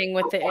everything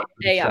with the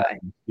AI.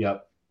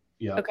 Yep.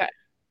 Okay.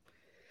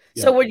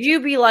 So would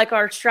you be like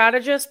our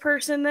strategist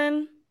person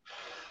then?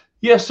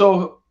 Yeah.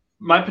 So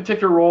my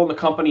particular role in the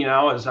company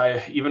now is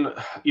even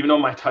though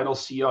my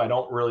title's CEO, I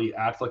don't really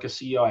act like a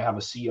CEO. I have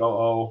a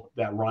COO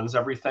that runs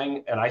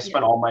everything, and I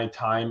spend all my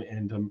time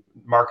into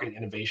marketing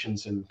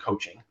innovations and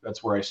coaching.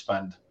 That's where I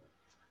spend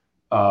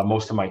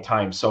most of my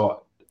time.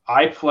 So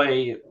I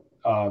play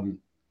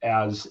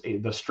as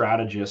the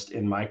strategist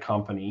in my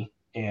company,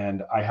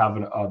 and I have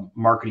a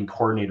marketing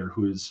coordinator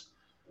who is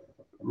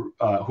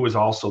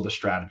also the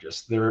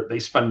strategist. They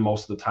spend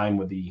most of the time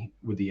with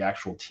the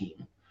actual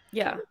team.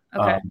 Yeah.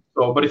 Okay.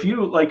 But if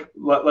you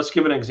let's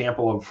give an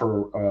example of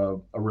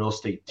for a real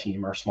estate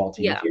team or small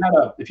team. Yeah.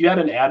 If you had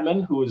an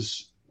admin who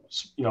was,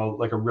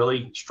 like a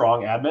really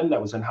strong admin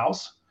that was in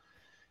house,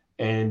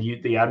 and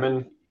the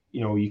admin,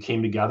 you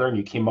came together and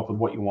you came up with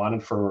what you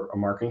wanted for a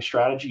marketing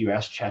strategy. You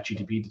asked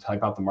ChatGPT to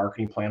type out the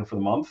marketing plan for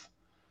the month.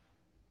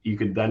 You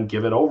could then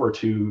give it over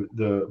to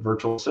the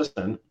virtual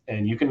assistant,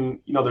 and you can,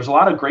 there's a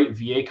lot of great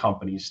VA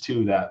companies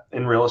too that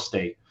in real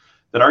estate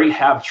that already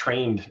have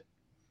trained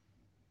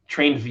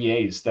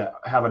VAs that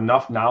have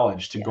enough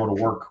knowledge to go to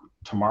work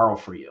tomorrow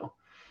for you.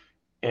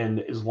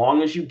 And as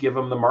long as you give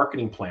them the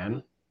marketing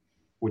plan,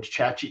 which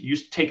ChatGPT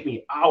used to take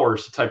me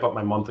hours to type up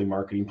my monthly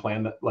marketing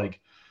plan,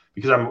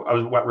 because I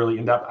went really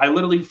in depth. I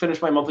literally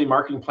finished my monthly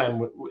marketing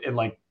plan in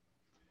like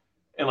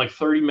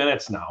 30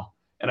 minutes now.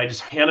 And I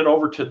just hand it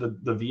over to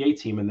the VA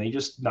team, and they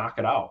just knock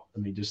it out,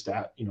 and they just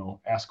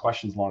ask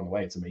questions along the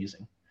way. It's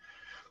amazing.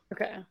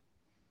 Okay.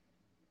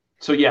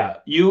 So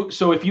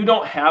so if you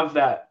don't have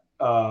that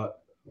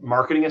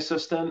marketing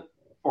assistant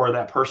or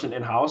that person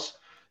in house,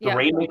 the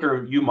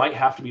rainmaker, you might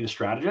have to be the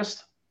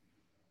strategist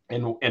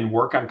and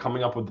work on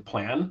coming up with the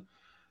plan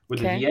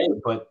with the VA.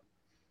 But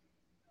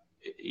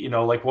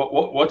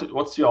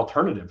what's the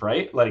alternative,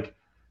 right? Like,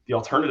 the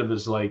alternative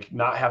is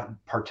not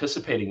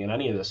participating in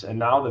any of this. And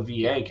now the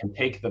VA can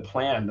take the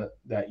plan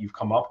that you've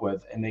come up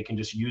with, and they can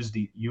just use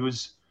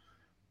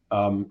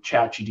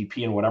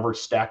ChatGPT and whatever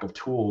stack of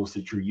tools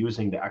that you're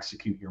using to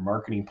execute your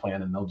marketing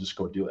plan, and they'll just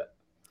go do it.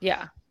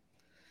 Yeah.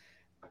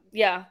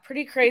 Yeah.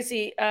 Pretty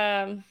crazy.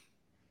 God,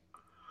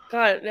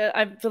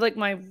 I feel like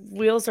my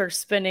wheels are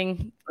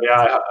spinning.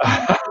 Yeah.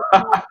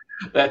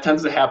 That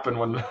tends to happen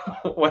when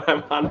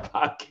I'm on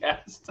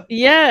podcast.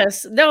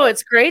 Yes. No,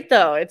 it's great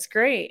though. It's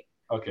great.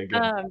 Okay,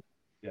 good.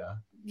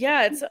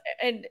 Yeah.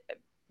 And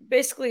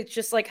basically it's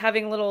just like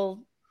having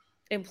little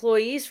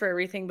employees for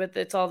everything, but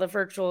it's all the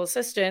virtual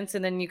assistants.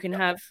 And then you can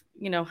have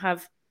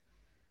the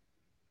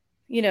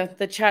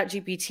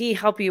ChatGPT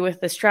help you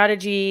with the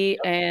strategy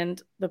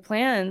and the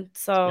plan.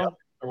 So,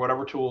 or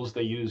whatever tools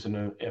they use.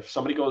 And if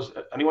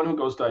anyone who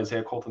goes to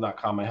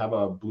IsaiahColton.com, I have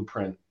a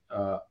blueprint.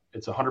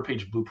 It's a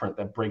 100-page blueprint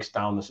that breaks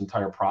down this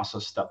entire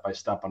process step by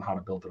step on how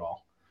to build it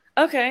all.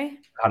 Okay.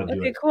 How to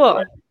do it.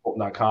 Cool.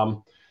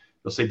 Colton.com.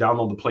 They'll say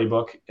download the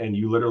playbook, and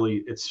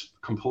it's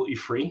completely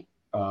free.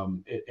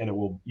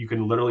 You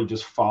can literally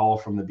just follow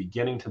from the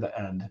beginning to the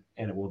end,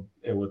 and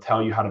it will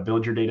tell you how to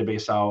build your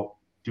database out,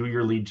 do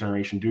your lead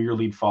generation, do your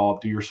lead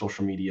follow-up, do your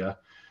social media.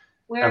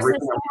 Where is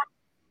this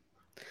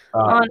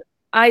on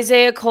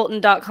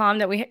IsaiahColton.com,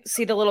 that we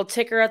see the little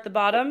ticker at the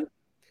bottom.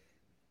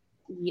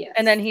 Yes.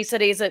 And then he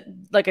said he's a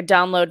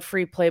download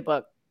free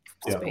playbook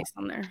space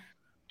on there.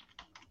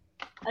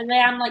 And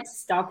I'm like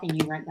stalking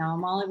you right now.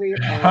 I'm all over your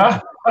page.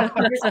 I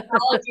just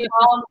followed you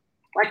all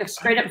like a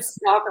straight up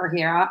stalker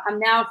here. I'm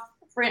now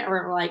friend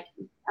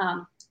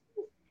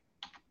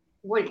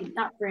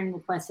not friend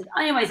requested.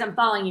 Anyways, I'm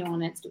following you on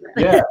Instagram.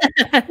 Yeah.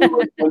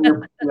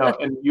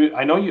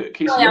 I know you,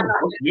 Casey,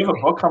 you have a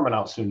book coming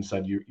out soon.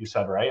 You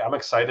said, right? I'm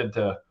excited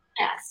to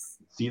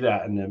see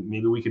that, and then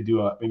maybe we could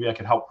maybe I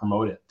could help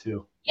promote it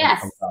too.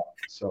 Yes.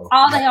 So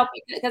all to help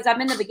you, because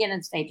I'm in the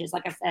beginning stages,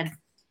 like I said.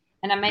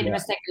 And I made the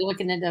mistake of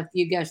looking into a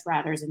few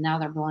ghostwriters, and now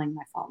they're blowing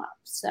my phone up.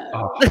 So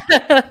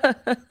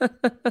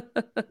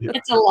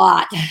it's a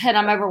lot, and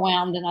I'm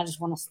overwhelmed, and I just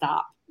want to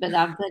stop. But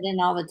I've put in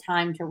all the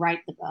time to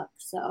write the book,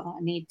 so I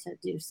need to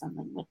do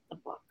something with the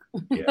book.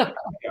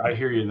 I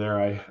hear you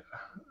there.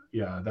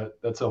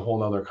 That's a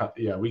whole nother.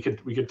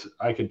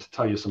 I could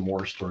tell you some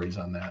more stories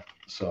on that.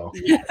 So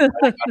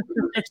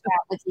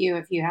with you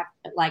if you have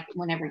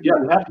whenever. I'd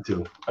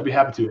be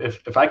happy to.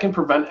 If I can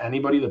prevent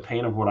anybody the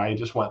pain of what I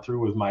just went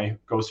through with my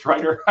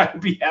ghostwriter, I'd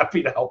be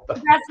happy to help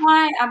them. That's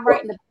why I'm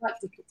writing the book,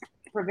 to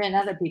prevent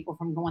other people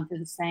from going through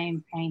the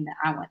same pain that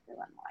I went through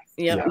in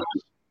life.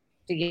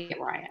 To get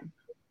where I am.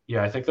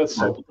 Yeah, I think that's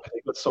so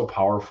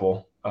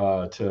powerful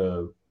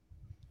to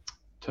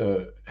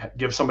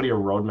give somebody a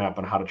roadmap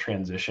on how to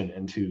transition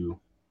into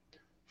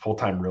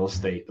full-time real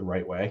estate the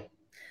right way.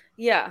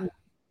 Yeah.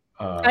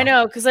 I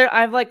know, because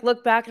I've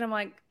looked back and I'm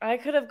like, I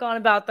could have gone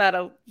about that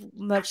a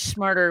much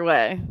smarter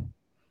way.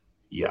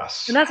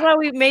 Yes. And that's why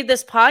we made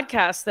this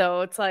podcast, though.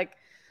 It's like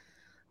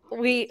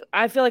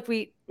I feel like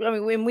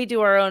when we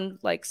do our own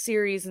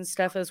series and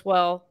stuff as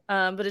well.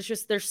 But it's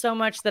just, there's so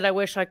much that I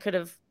wish I could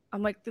have.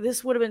 I'm like,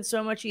 this would have been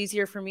so much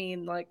easier for me.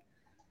 And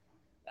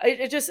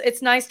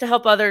it's nice to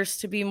help others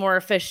to be more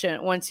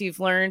efficient once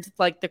you've learned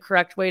the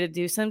correct way to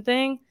do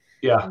something.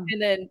 Yeah.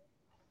 And then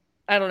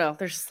I don't know,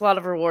 there's a lot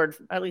of reward,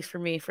 at least for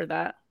me, for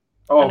that.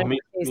 Oh, me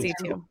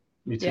too.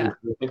 Yeah.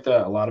 I think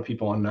that a lot of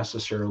people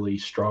unnecessarily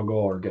struggle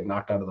or get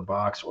knocked out of the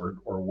box or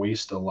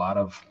waste a lot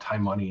of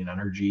time, money, and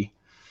energy.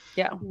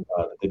 Yeah.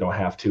 That they don't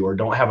have to, or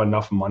don't have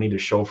enough money to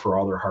show for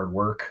all their hard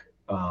work.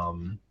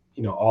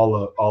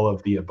 All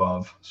of the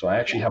above. So I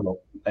actually have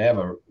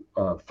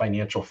a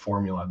financial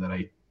formula that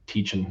I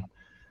teach and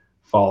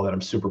follow that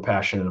I'm super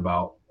passionate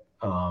about.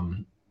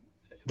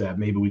 That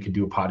maybe we could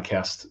do a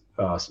podcast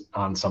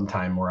on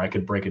sometime, or I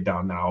could break it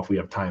down now if we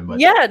have time. But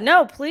yeah,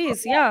 no,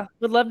 please. Yeah.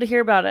 Would love to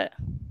hear about it.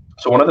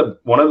 So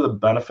one of the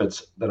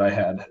benefits that I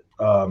had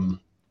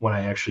when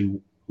I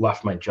actually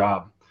left my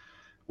job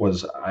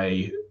was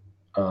I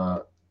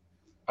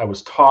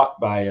was taught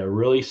by a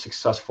really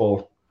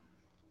successful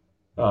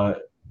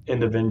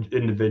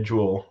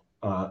individual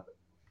on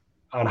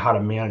how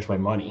to manage my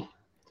money.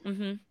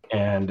 Mm-hmm.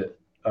 And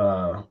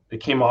it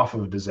came off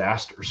of a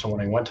disaster. So when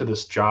I went to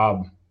this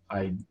job,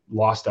 I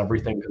lost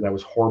everything because I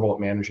was horrible at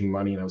managing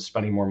money, and I was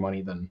spending more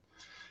money than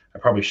I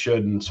probably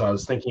should. And so I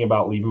was thinking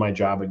about leaving my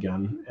job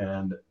again.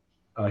 And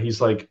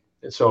he's like,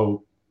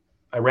 so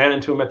I ran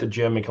into him at the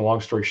gym, make a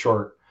long story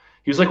short.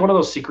 He was like one of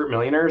those secret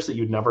millionaires that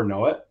you'd never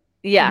know it.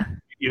 Yeah.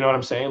 You know what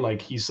I'm saying?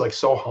 Like, he's like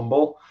so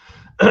humble.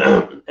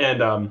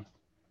 And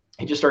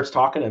he just starts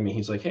talking to me.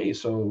 He's like, hey,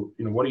 so,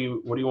 what do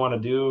you want to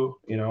do?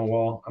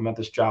 Well, I'm at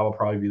this job. I'll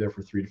probably be there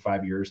for 3 to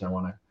 5 years, and I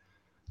want to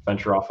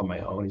venture off on my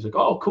own. He's like,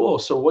 oh, cool.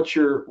 So what's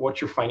your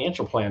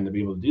financial plan to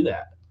be able to do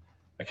that?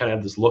 I kind of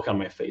had this look on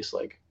my face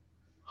like,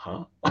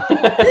 huh?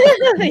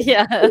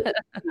 Yeah.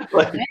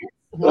 What?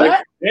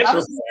 I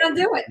was just gonna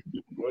do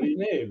it. What do you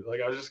mean?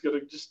 Like, I was just gonna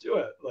do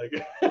it. Like,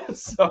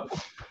 so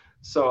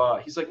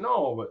he's like,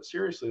 no, but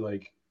seriously,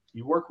 like,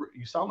 you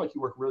sound like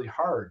you work really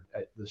hard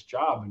at this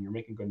job and you're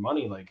making good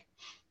money. Like,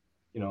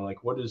 like,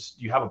 do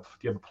you have a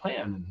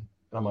plan? And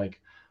I'm like,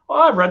 well,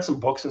 I've read some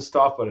books and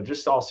stuff, but it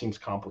just all seems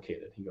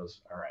complicated. He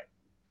goes, all right,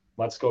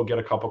 let's go get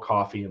a cup of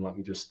coffee and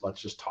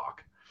let's just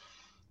talk.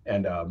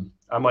 And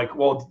I'm like,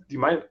 well, do you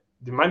mind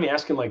me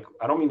asking, like,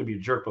 I don't mean to be a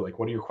jerk, but like,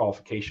 what are your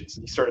qualifications?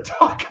 And he started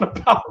talking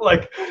about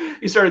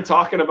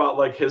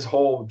like his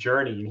whole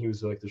journey. And he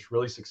was like this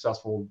really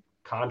successful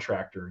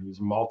contractor. He was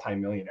a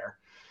multi-millionaire.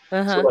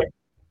 Uh-huh.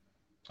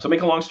 So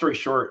make a long story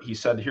short, he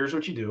said, here's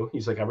what you do.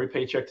 He's like, every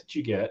paycheck that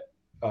you get,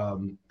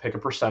 pick a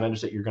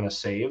percentage that you're going to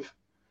save.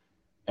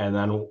 And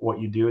then what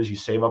you do is you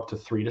save up to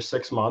 3 to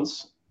 6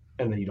 months,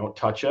 and then you don't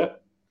touch it.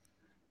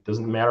 It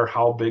doesn't matter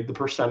how big the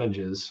percentage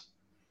is.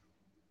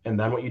 And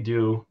then what you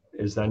do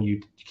is then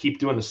you keep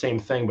doing the same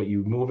thing, but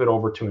you move it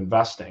over to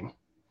investing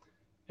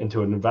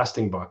into an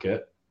investing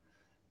bucket,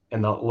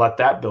 and let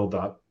that build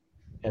up.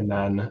 And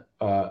then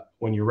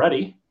when you're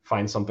ready,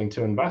 find something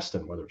to invest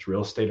in, whether it's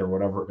real estate or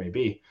whatever it may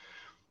be.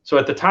 So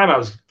at the time I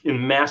was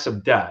in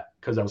massive debt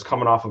because I was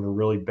coming off of a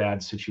really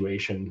bad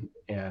situation.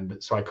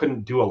 And so I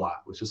couldn't do a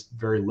lot. It was just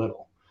very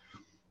little.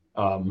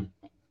 But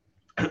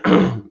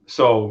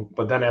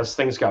then as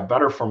things got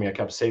better for me, I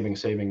kept saving.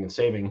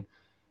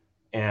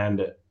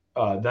 And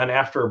then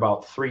after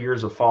about 3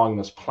 years of following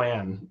this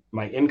plan,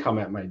 my income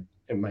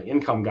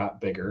got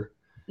bigger.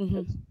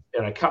 Mm-hmm.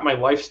 And I cut my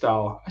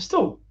lifestyle. I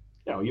still,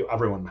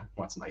 everyone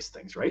wants nice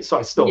things, right? So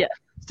I still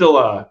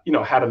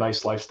had a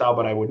nice lifestyle,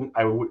 but I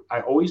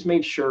always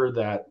made sure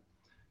that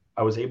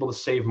I was able to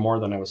save more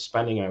than I was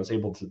spending. And I was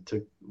able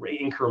to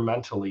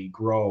incrementally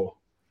grow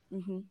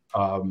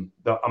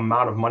the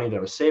amount of money that I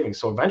was saving.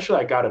 So eventually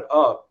I got it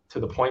up to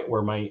the point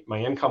where my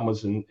income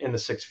was in the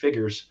 6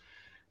 figures.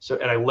 So,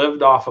 and I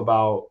lived off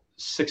about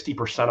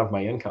 60% of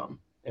my income.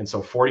 And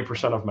so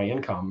 40% of my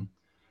income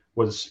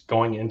was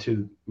going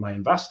into my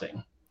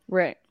investing.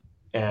 Right.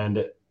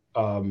 And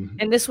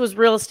this was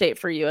real estate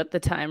for you at the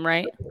time,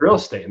 right? Real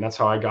estate. And that's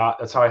how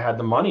I had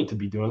the money to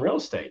be doing real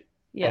estate.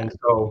 Yeah. And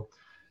so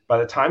by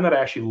the time that I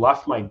actually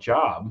left my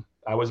job,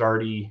 I was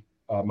already,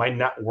 my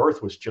net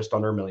worth was just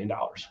under $1 million.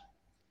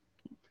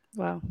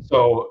 Wow.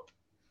 So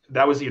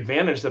that was the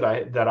advantage that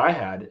I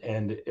had.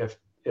 And if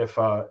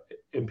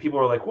and people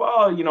are like,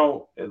 well,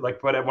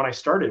 but when I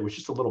started, it was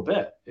just a little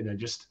bit, and I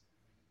just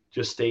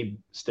stayed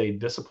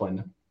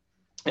disciplined.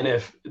 And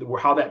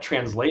how that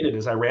translated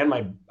is I ran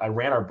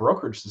our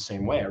brokerage the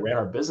same way. I ran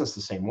our business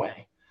the same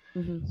way.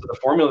 Mm-hmm. So the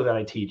formula that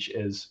I teach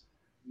is,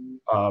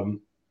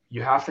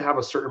 you have to have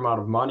a certain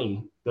amount of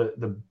money.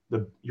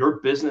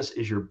 Your business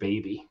is your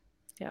baby.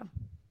 Yeah.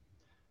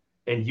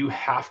 And you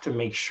have to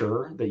make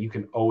sure that you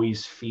can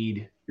always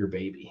feed your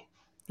baby.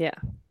 Yeah.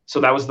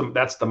 So that's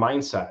the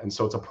mindset. And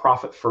so it's a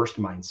profit first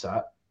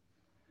mindset.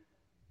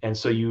 And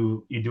so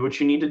you do what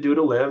you need to do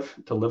to live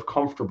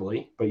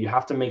comfortably, but you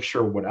have to make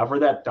sure whatever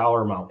that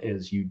dollar amount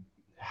is, you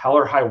hell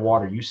or high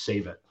water, you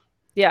save it.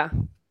 Yeah.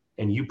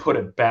 And you put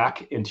it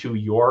back into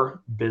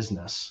your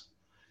business.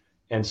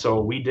 And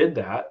so we did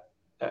that.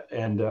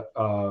 And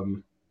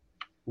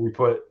we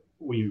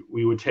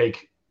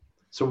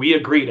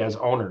agreed as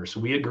owners,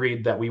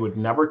 that we would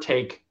never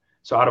take,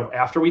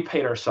 after we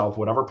paid ourselves,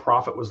 whatever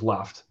profit was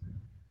left,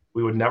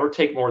 we would never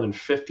take more than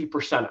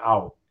 50%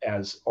 out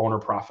as owner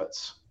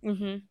profits.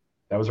 Mm-hmm.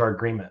 That was our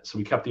agreement. So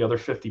we kept the other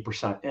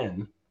 50%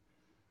 in,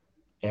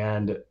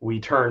 and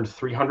we turned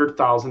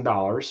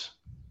 $300,000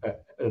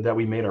 that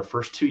we made our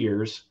first 2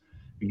 years.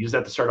 We used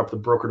that to start up the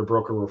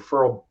broker-to-broker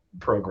referral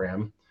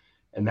program.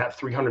 And that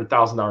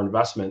 $300,000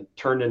 investment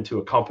turned into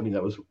a company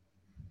that was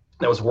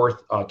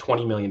worth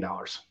 $20 million.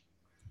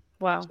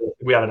 Wow. So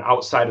we had an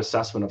outside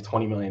assessment of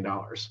 $20 million.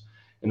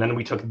 And then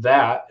we took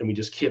that and we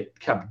just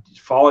kept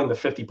following the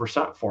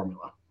 50%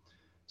 formula.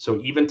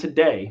 So even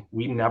today,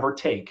 we never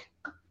take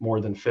more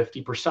than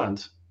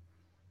 50%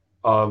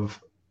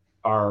 of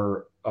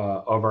our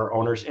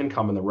owner's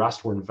income, and the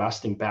rest we're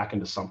investing back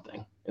into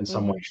something in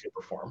some way, shape,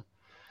 or form.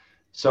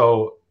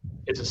 So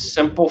it's a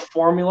simple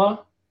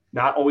formula.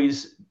 Not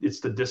always it's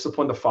the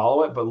discipline to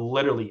follow it, but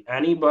literally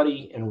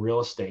anybody in real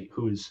estate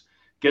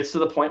gets to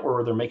the point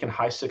where they're making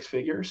high six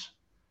figures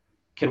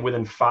can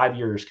within 5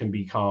 years can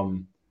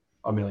become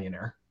a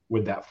millionaire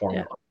with that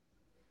formula. Yeah.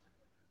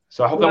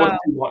 So I hope that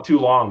wasn't too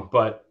long,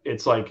 but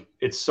it's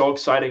so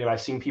exciting. And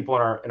I've seen people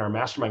in our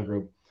mastermind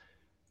group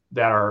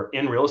that are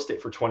in real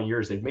estate for 20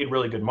 years. They've made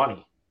really good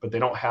money, but they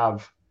don't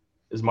have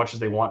as much as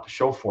they want to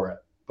show for it.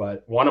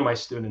 But one of my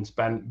students,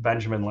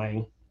 Benjamin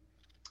Lang,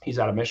 he's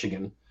out of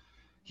Michigan.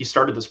 He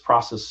started this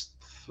process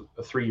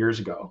 3 years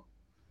ago,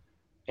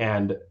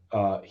 and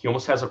he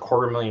almost has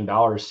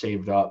 $250,000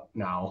 saved up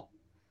now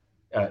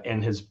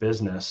in his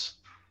business,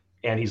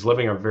 and he's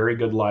living a very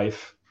good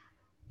life.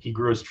 He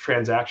grew his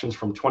transactions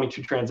from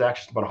 22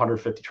 transactions to about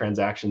 150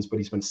 transactions, but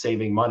he's been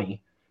saving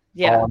money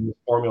on the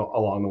formula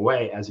along the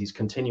way as he's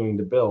continuing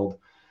to build.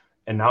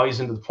 And now he's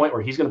into the point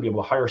where he's going to be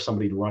able to hire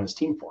somebody to run his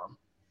team for him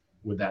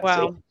with that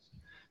savings.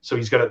 So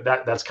he's got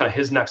that's kind of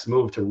his next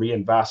move to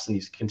reinvest, and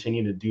he's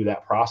continuing to do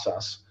that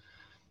process.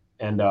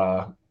 And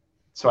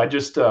so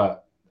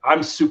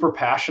I'm super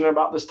passionate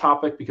about this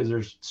topic because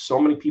there's so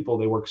many people,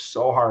 they work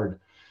so hard,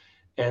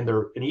 and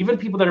even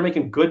people that are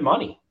making good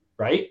money,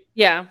 right?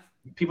 Yeah.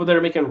 People that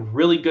are making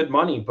really good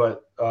money,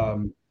 but I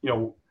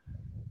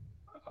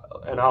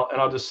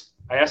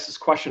ask this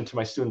question to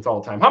my students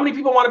all the time. How many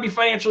people want to be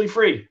financially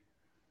free?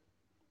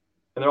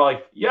 And they're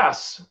like,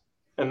 yes.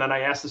 And then I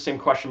ask the same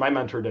question my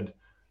mentor did.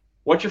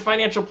 What's your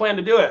financial plan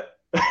to do it?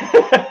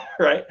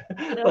 Right?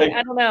 Like,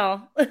 I don't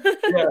know.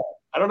 Yeah,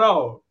 I don't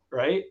know.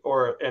 Right?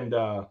 And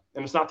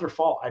it's not their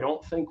fault. I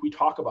don't think we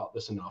talk about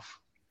this enough.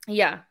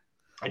 Yeah.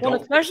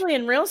 Especially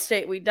in real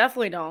estate, we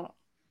definitely don't.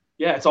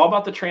 Yeah, it's all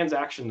about the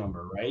transaction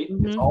number, right?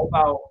 Mm-hmm. It's all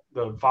about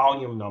the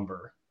volume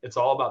number. It's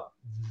all about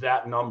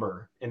that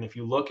number. And if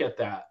you look at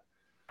that,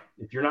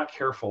 if you're not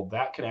careful,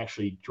 that can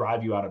actually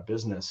drive you out of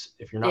business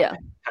if you're not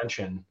paying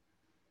attention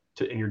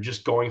to, and you're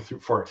just going through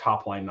for a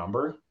top line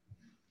number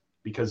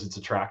because it's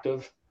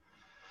attractive.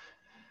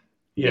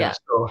 Yeah.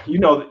 So you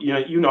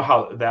know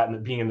how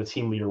that being in the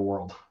team leader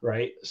world,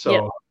 right?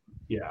 So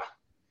yeah.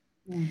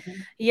 Mm-hmm.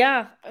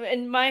 Yeah.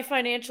 And my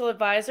financial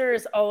advisor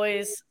is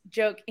always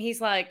joke. He's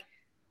like,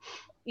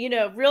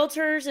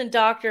 realtors and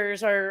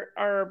doctors are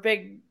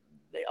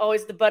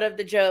always the butt of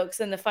the jokes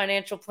in the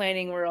financial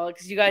planning world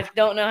because you guys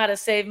don't know how to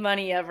save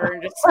money ever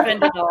and just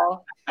spend it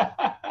all.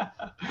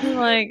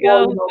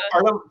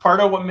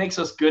 Part of what makes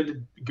us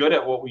good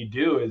at what we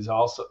do is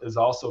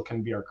also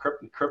can be our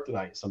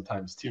kryptonite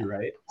sometimes too,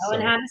 right?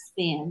 And how to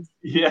spend.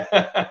 Yeah,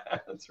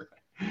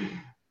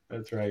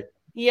 that's right.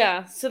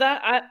 Yeah, so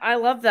that I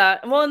love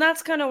that. Well, and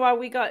that's kind of why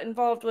we got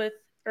involved with,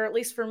 or at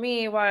least for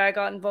me, why I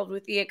got involved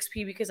with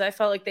EXP, because I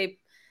felt like they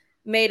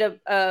made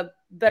a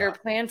better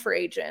plan for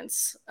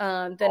agents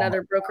than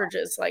other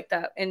brokerages like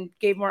that, and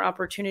gave more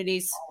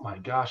opportunities. Oh my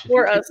gosh! If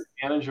you take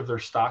advantage of their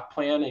stock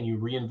plan and you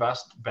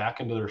reinvest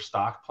back into their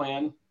stock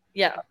plan,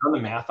 I've done the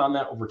math on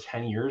that over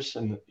 10 years,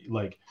 and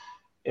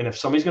if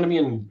somebody's going to be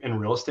in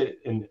real estate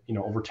in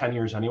over 10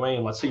 years anyway,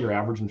 and let's say you're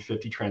averaging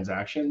 50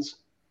 transactions,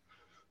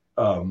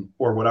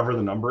 or whatever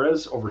the number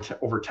is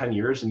over 10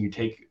 years, and you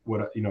take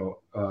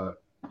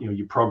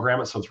you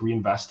program it so it's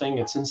reinvesting.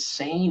 It's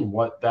insane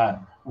what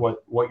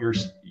your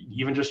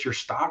even just your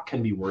stock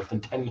can be worth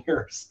in 10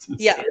 years.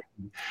 Yeah.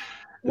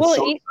 Well,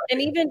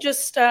 and even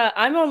just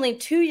I'm only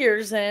 2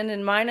 years in,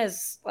 and mine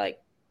has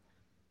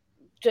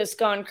just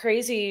gone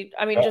crazy.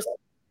 I mean, just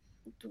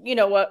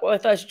what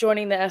with us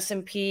joining the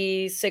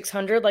S&P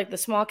 600, like the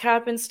small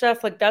cap and stuff,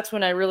 that's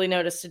when I really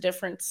noticed a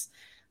difference.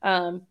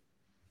 But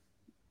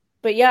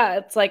yeah,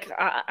 it's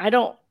I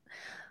don't.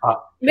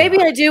 Maybe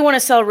I do want to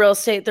sell real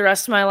estate the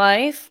rest of my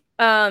life,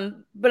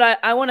 but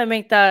I want to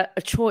make that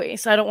a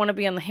choice. I don't want to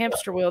be on the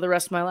hamster wheel the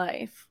rest of my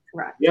life.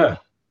 Right. Yeah.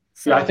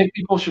 So I think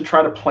people should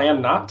try to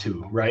plan not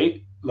to,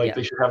 right?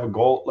 They should have a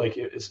goal.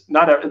 It's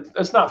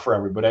not for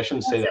everybody. I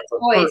shouldn't say that. It's a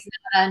choice,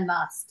 not a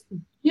must.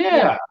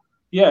 Yeah.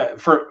 Yeah.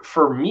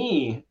 For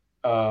me,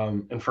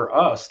 and for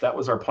us, that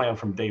was our plan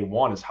from day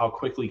one, is how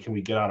quickly can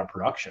we get out of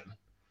production?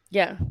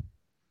 Yeah.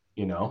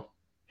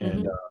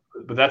 And,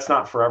 but that's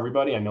not for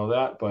everybody. I know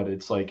that, but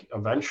it's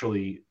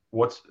eventually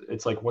what's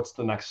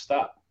the next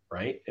step,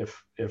 right?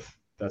 If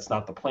that's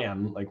not the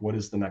plan, what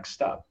is the next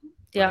step?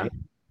 Yeah. Right?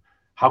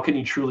 How can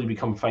you truly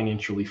become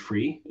financially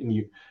free?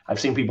 And I've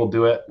seen people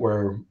do it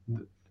where,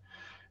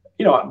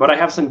 but I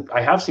have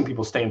seen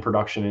people stay in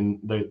production, and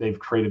they've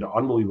created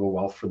unbelievable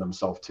wealth for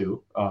themselves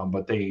too.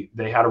 But they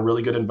had a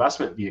really good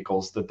investment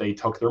vehicles that they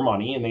took their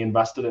money and they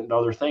invested it into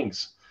other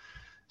things.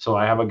 So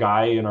I have a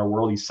guy in our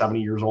world. He's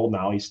 70 years old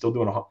now. He's still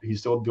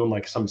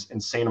doing some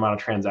insane amount of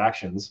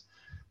transactions,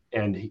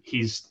 and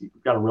he's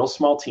got a real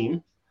small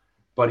team,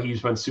 but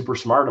he's been super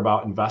smart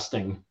about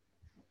investing,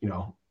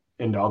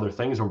 into other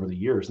things over the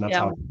years, and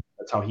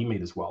that's how he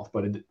made his wealth.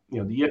 But the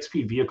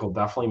EXP vehicle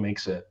definitely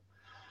makes it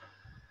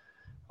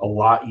a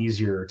lot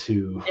easier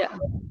to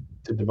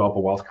develop a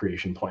wealth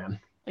creation plan.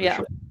 Yeah.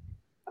 Sure.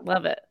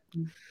 Love it.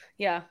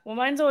 Yeah. Well,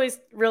 mine's always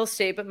real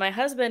estate, but my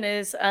husband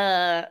is,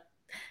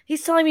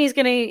 he's telling me he's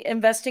going to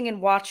investing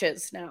in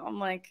watches now. I'm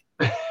like,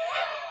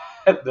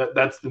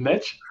 That's the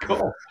niche.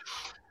 Cool.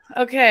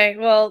 Okay.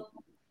 Well,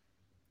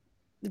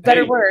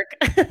 better work.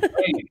 Hey,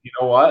 you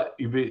know what?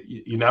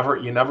 You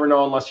never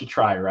know unless you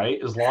try,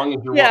 right? As long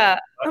as you're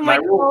I'm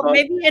like, well,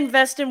 maybe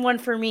invest in one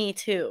for me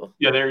too.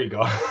 Yeah, there you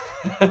go.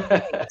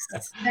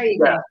 There you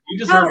go. You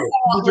deserve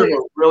a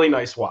really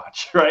nice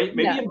watch, right?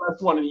 Maybe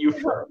invest one in you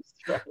first.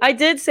 Right? I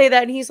did say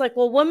that, and he's like,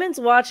 "Well, women's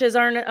watches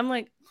aren't." I'm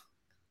like,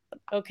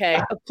 "Okay,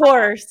 of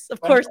course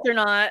they're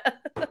not."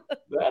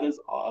 That is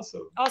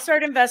awesome. I'll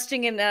start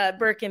investing in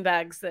Birkin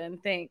bags then.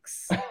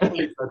 Thanks.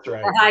 That's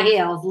right. Or high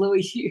heels,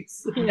 Louis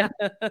shoes. Yeah.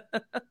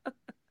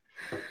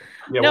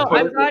 No,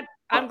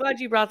 I'm glad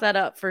you brought that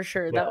up for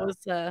sure. Yeah. That was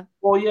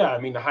well, yeah. I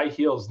mean, the high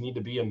heels need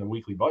to be in the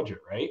weekly budget,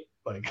 right?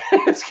 Like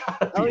it's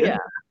got to be. Yeah.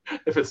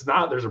 If it's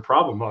not, there's a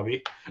problem,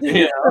 hubby.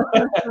 Yeah.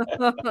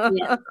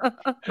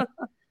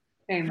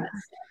 Very much.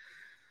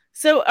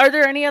 So, are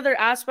there any other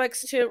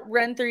aspects to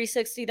Ren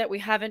 360 that we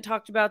haven't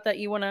talked about that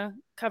you want to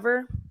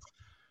cover?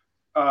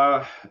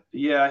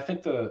 Yeah, I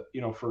think the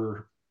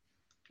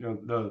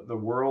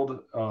world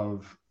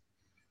of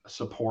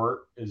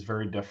support is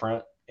very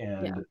different.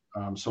 And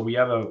so we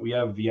have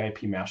a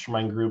VIP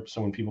mastermind group.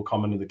 So when people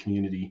come into the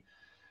community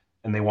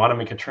and they want to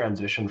make a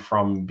transition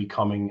from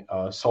becoming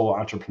a solo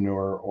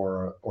entrepreneur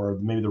or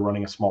maybe they're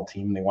running a small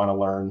team and they want to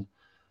learn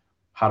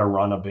how to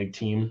run a big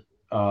team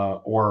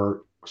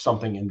or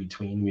something in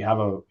between, we have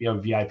a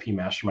VIP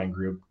mastermind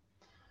group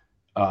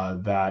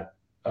that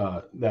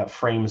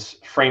frames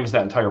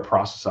that entire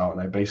process out.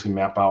 And I basically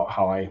map out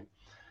how I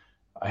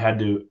had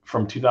to,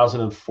 from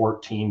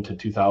 2014 to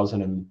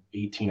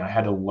 2018, I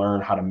had to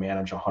learn how to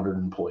manage 100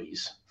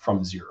 employees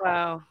from zero.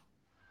 Wow.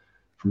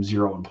 From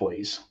zero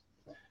employees.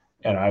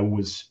 And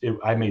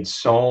I made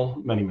so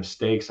many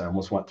mistakes. I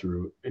almost went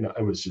through,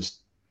 it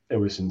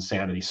was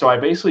insanity. So I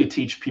basically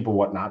teach people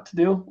what not to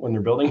do when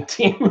they're building a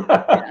team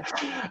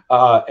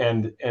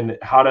and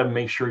how to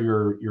make sure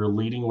you're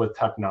leading with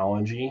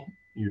technology.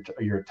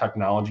 You're a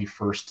technology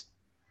first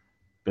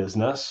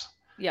business.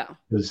 Yeah.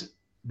 Because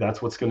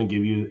that's what's going to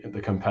give you the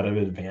competitive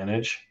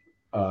advantage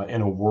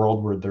in a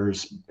world where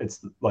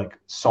it's like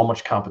so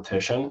much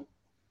competition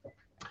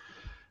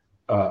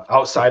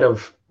outside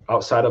of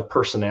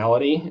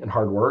personality and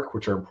hard work,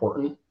 which are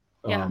important.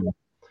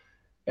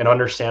 And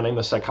understanding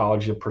the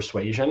psychology of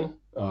persuasion,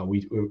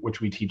 which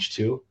we teach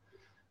too.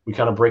 We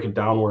kind of break it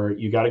down where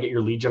you got to get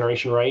your lead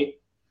generation right.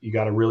 You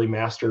got to really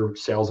master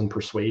sales and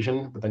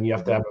persuasion, but then you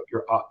have to have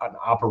an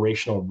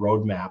operational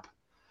roadmap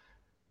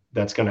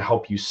that's going to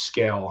help you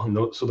scale.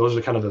 And so those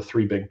are kind of the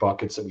three big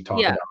buckets that we talk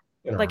about.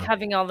 Like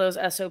having all those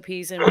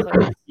SOPs in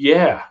place.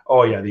 Yeah.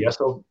 Oh yeah. The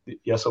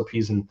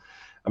SOPs. And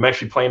I'm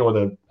actually playing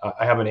with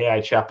I have an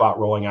AI chatbot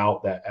rolling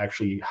out that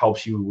actually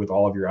helps you with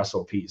all of your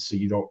SOPs. So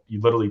you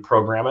literally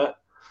program it.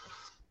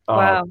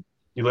 Wow.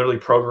 You literally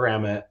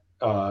program it.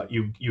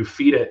 You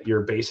feed it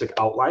your basic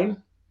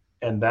outline,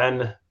 and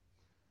then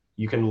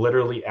you can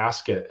literally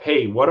ask it,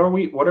 hey,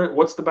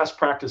 what's the best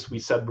practice we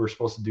said we're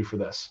supposed to do for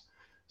this?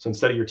 So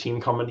instead of your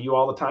team coming to you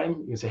all the time,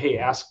 you can say, hey,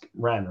 ask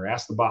Ren or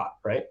ask the bot,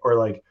 right?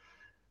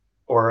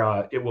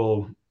 It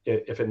will,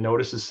 if it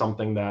notices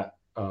something that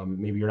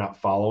maybe you're not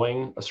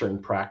following a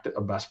certain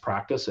a best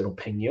practice, it'll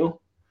ping you.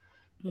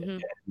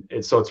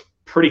 Mm-hmm. So it's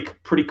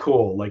pretty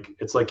cool. Like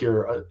it's like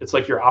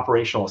your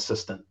operational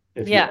assistant.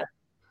 Yeah.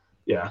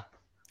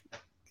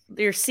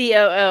 Your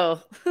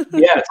COO.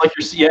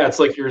 It's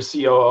like your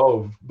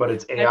COO, but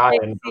it's AI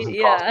and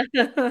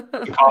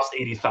it costs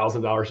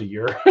 $80,000 a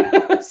year.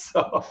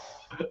 So.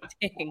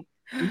 Dang.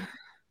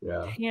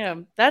 Yeah,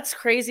 that's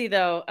crazy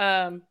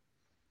though.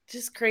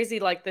 Just crazy,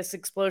 like this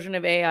explosion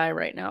of AI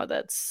right now.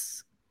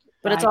 It's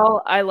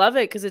all, I love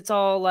it because it's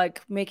all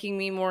like making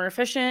me more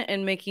efficient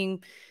and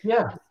making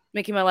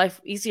my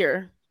life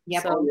easier.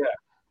 Yep. So.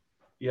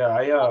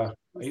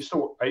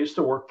 I used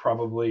to work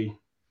probably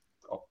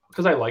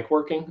because I like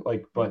working,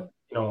 but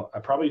I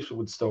probably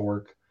would still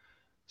work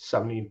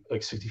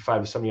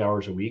 65 to 70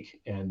 hours a week,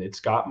 and it's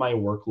got my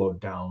workload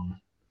down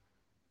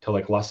to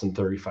like less than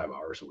 35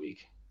 hours a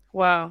week.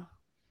 Wow.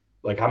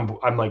 Like I'm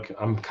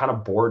kind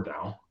of bored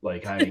now.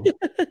 Like I'm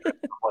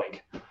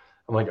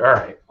like, all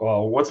right,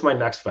 well, what's my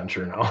next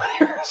venture now?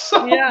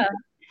 So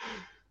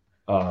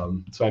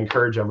I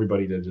encourage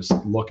everybody to just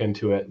look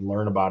into it and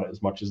learn about it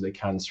as much as they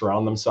can.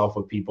 Surround themselves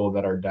with people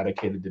that are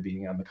dedicated to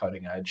being on the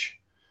cutting edge.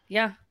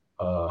 Yeah.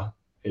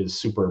 Is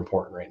super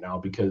important right now,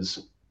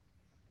 because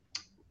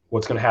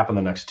what's going to happen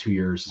the next 2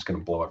 years is going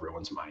to blow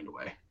everyone's mind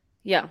away.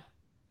 Yeah.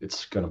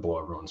 It's going to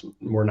blow everyone's.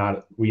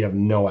 We have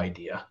no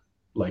idea.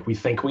 Like we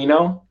think we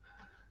know,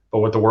 but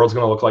what the world's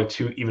going to look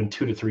like even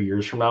 2 to 3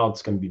 years from now,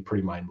 it's going to be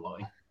pretty mind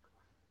blowing.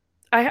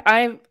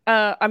 I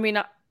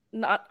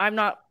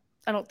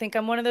don't think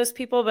I'm one of those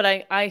people, but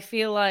I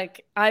feel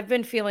like I've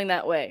been feeling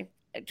that way.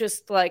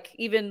 Just like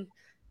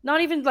not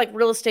even like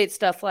real estate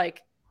stuff,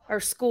 like our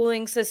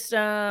schooling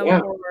system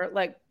or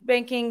like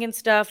banking and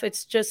stuff.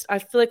 It's just, I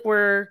feel like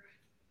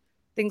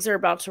things are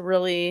about to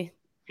really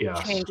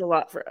change a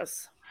lot for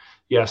us.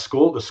 Yeah,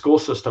 the school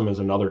system is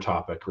another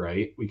topic,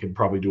 right? We could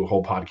probably do a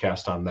whole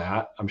podcast on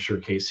that. I'm sure,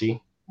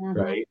 Casey,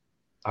 right?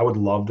 I would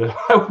love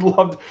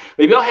to.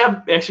 Maybe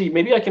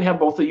maybe I can have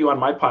both of you on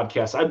my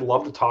podcast. I'd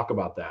love to talk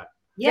about that.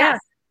 Yes,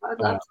 I'd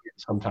love to.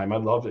 Sometime.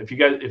 I'd love if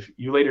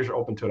you ladies are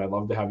open to it, I'd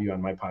love to have you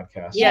on my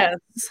podcast. Yes,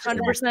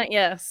 100%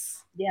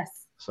 yes.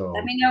 Yes. So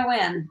let me know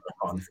when.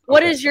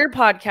 What is your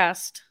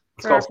podcast?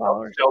 It's called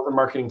Sales and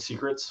Marketing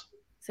Secrets.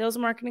 Sales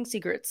and Marketing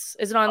Secrets.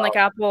 Is it on like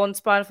Apple and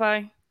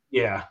Spotify?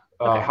 Yeah.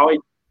 Okay.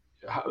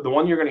 The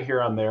one you're going to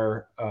hear on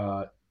there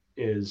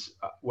is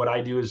what I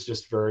do is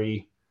just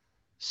very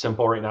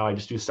simple right now. I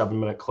just do a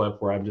 7-minute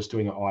clip where I'm just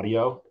doing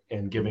audio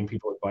and giving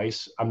people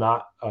advice. I'm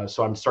not,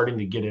 so I'm starting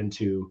to get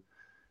into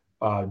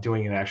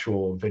doing an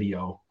actual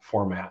video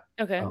format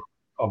of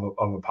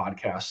a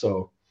podcast.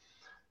 So,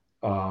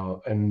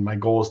 and my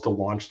goal is to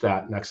launch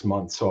that next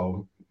month.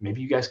 So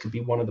maybe you guys could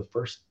be one of the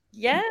first.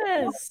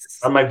 Yes.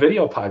 On my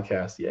video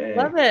podcast. Yay.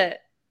 Love it.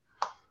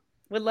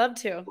 Would love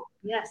to.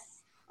 Yes.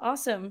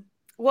 Awesome.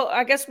 Well,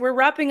 I guess we're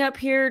wrapping up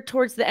here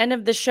towards the end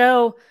of the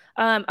show.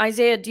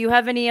 Isaiah, do you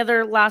have any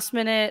other last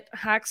minute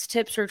hacks,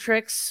 tips, or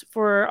tricks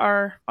for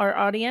our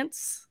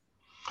audience?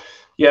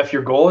 Yeah, if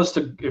your goal is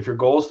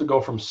to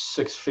go from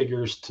 6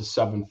 figures to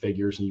 7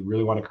 figures and you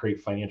really want to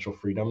create financial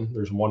freedom,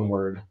 there's one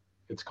word.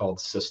 It's called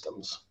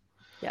systems.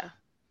 Yeah.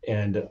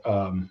 And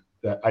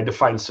that I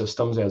define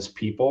systems as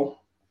people,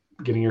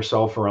 getting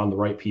yourself around the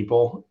right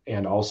people,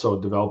 and also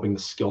developing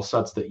the skill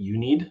sets that you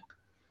need.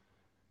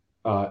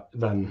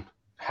 Then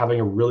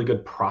having a really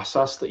good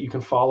process that you can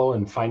follow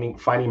and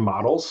finding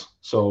models.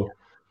 So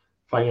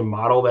finding a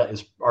model that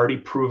is already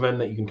proven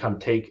that you can kind of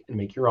take and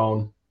make your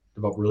own,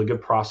 develop really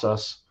good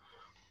process,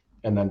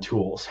 and then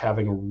tools,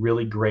 having a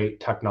really great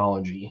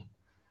technology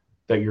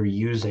that you're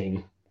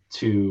using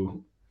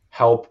to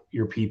help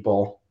your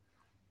people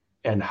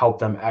and help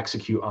them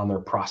execute on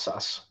their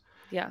process.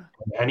 Yeah.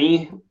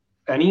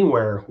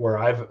 Anywhere where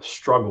I've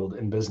struggled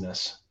in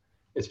business,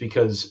 it's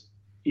because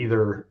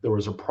either there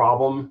was a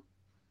problem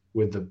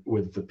with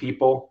the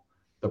people,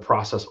 the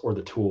process, or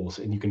the tools.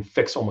 And you can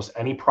fix almost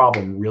any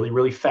problem really,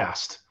 really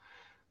fast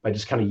by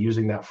just kind of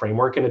using that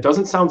framework. And it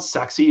doesn't sound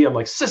sexy. I'm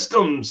like,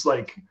 systems,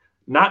 like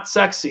not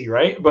sexy,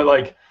 right? But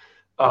like,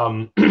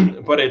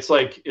 but it's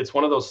like, it's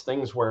one of those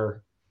things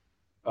where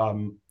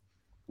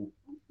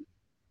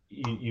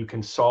you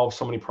can solve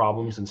so many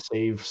problems and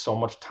save so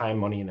much time,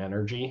 money, and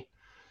energy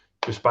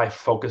just by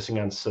focusing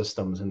on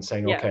systems and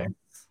saying, okay,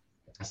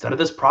 instead of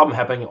this problem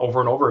happening over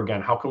and over again,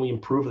 how can we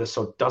improve this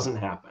so it doesn't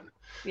happen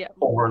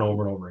over and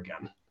over and over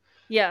again?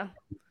 Yeah.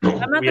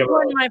 I'm at the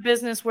point in my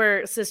business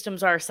where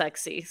systems are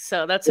sexy.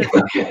 So that's a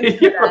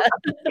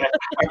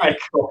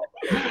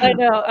I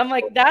know. I'm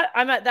like that.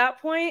 I'm at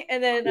that point.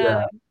 And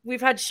then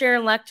we've had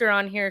Sharon Lecter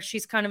on here.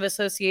 She's kind of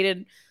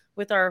associated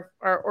with our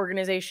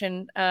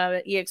organization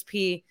at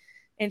EXP.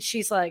 And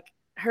she's like,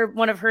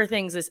 one of her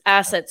things is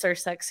assets are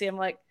sexy. I'm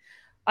like,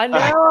 I know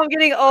I'm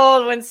getting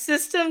old when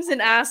systems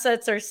and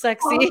assets are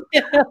sexy.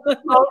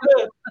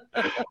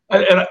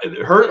 And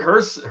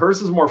hers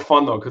is more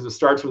fun though, because it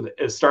starts with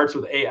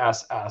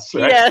ASS,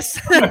 right? Yes.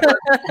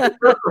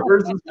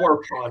 Hers is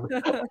more fun.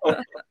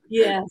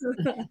 Yes.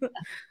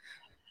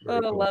 I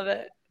love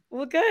it.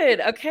 Well, good.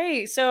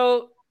 Okay,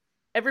 so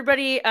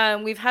everybody,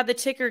 we've had the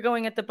ticker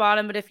going at the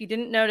bottom, but if you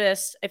didn't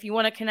notice, if you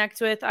want to connect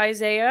with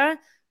Isaiah,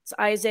 it's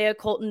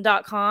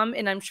isaiahcolton.com,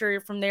 and I'm sure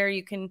from there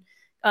you can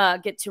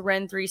get to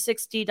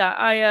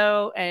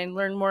ren360.io and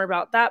learn more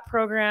about that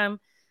program.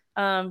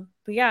 But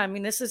yeah, I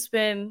mean, this is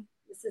awesome.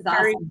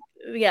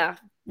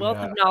 Wealth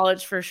of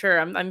knowledge for sure.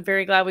 I'm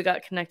very glad we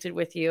got connected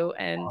with you.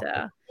 And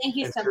thank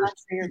you so much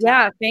for your time.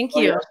 Yeah, thank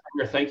you.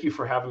 Thank you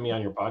for having me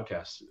on your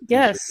podcast.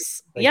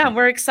 Yes. Yeah,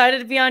 we're excited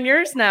to be on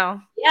yours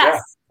now.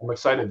 Yes. Yeah, I'm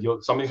excited.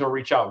 Somebody's gonna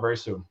reach out very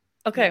soon.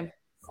 Okay.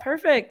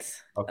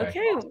 Perfect. Okay.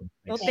 Awesome.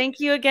 Well, thank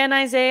you again,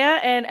 Isaiah,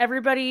 and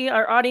everybody,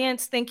 our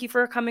audience. Thank you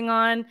for coming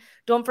on.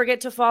 Don't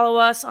forget to follow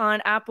us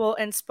on Apple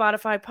and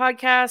Spotify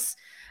podcasts.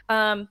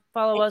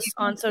 Follow us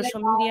on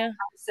social media.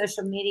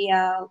 Social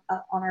media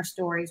on our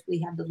stories.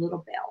 We have the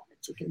little bell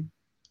that you can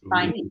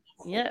find me.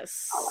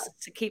 Yes.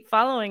 To keep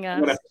following us. I'm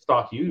gonna have to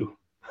stalk you.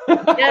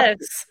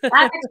 Yes.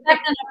 I'm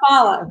expecting to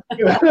follow.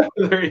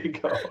 There you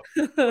go.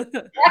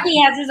 Rocky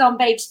has his own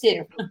page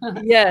too.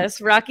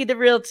 Yes, Rocky the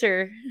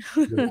Realtor.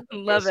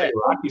 Love it.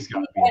 Rocky's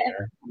got to be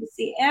there. We'll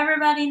see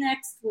everybody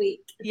next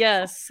week.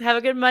 Yes. Have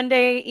a good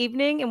Monday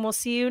evening, and we'll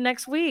see you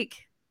next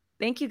week.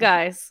 Thank you,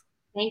 guys.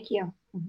 Thank you.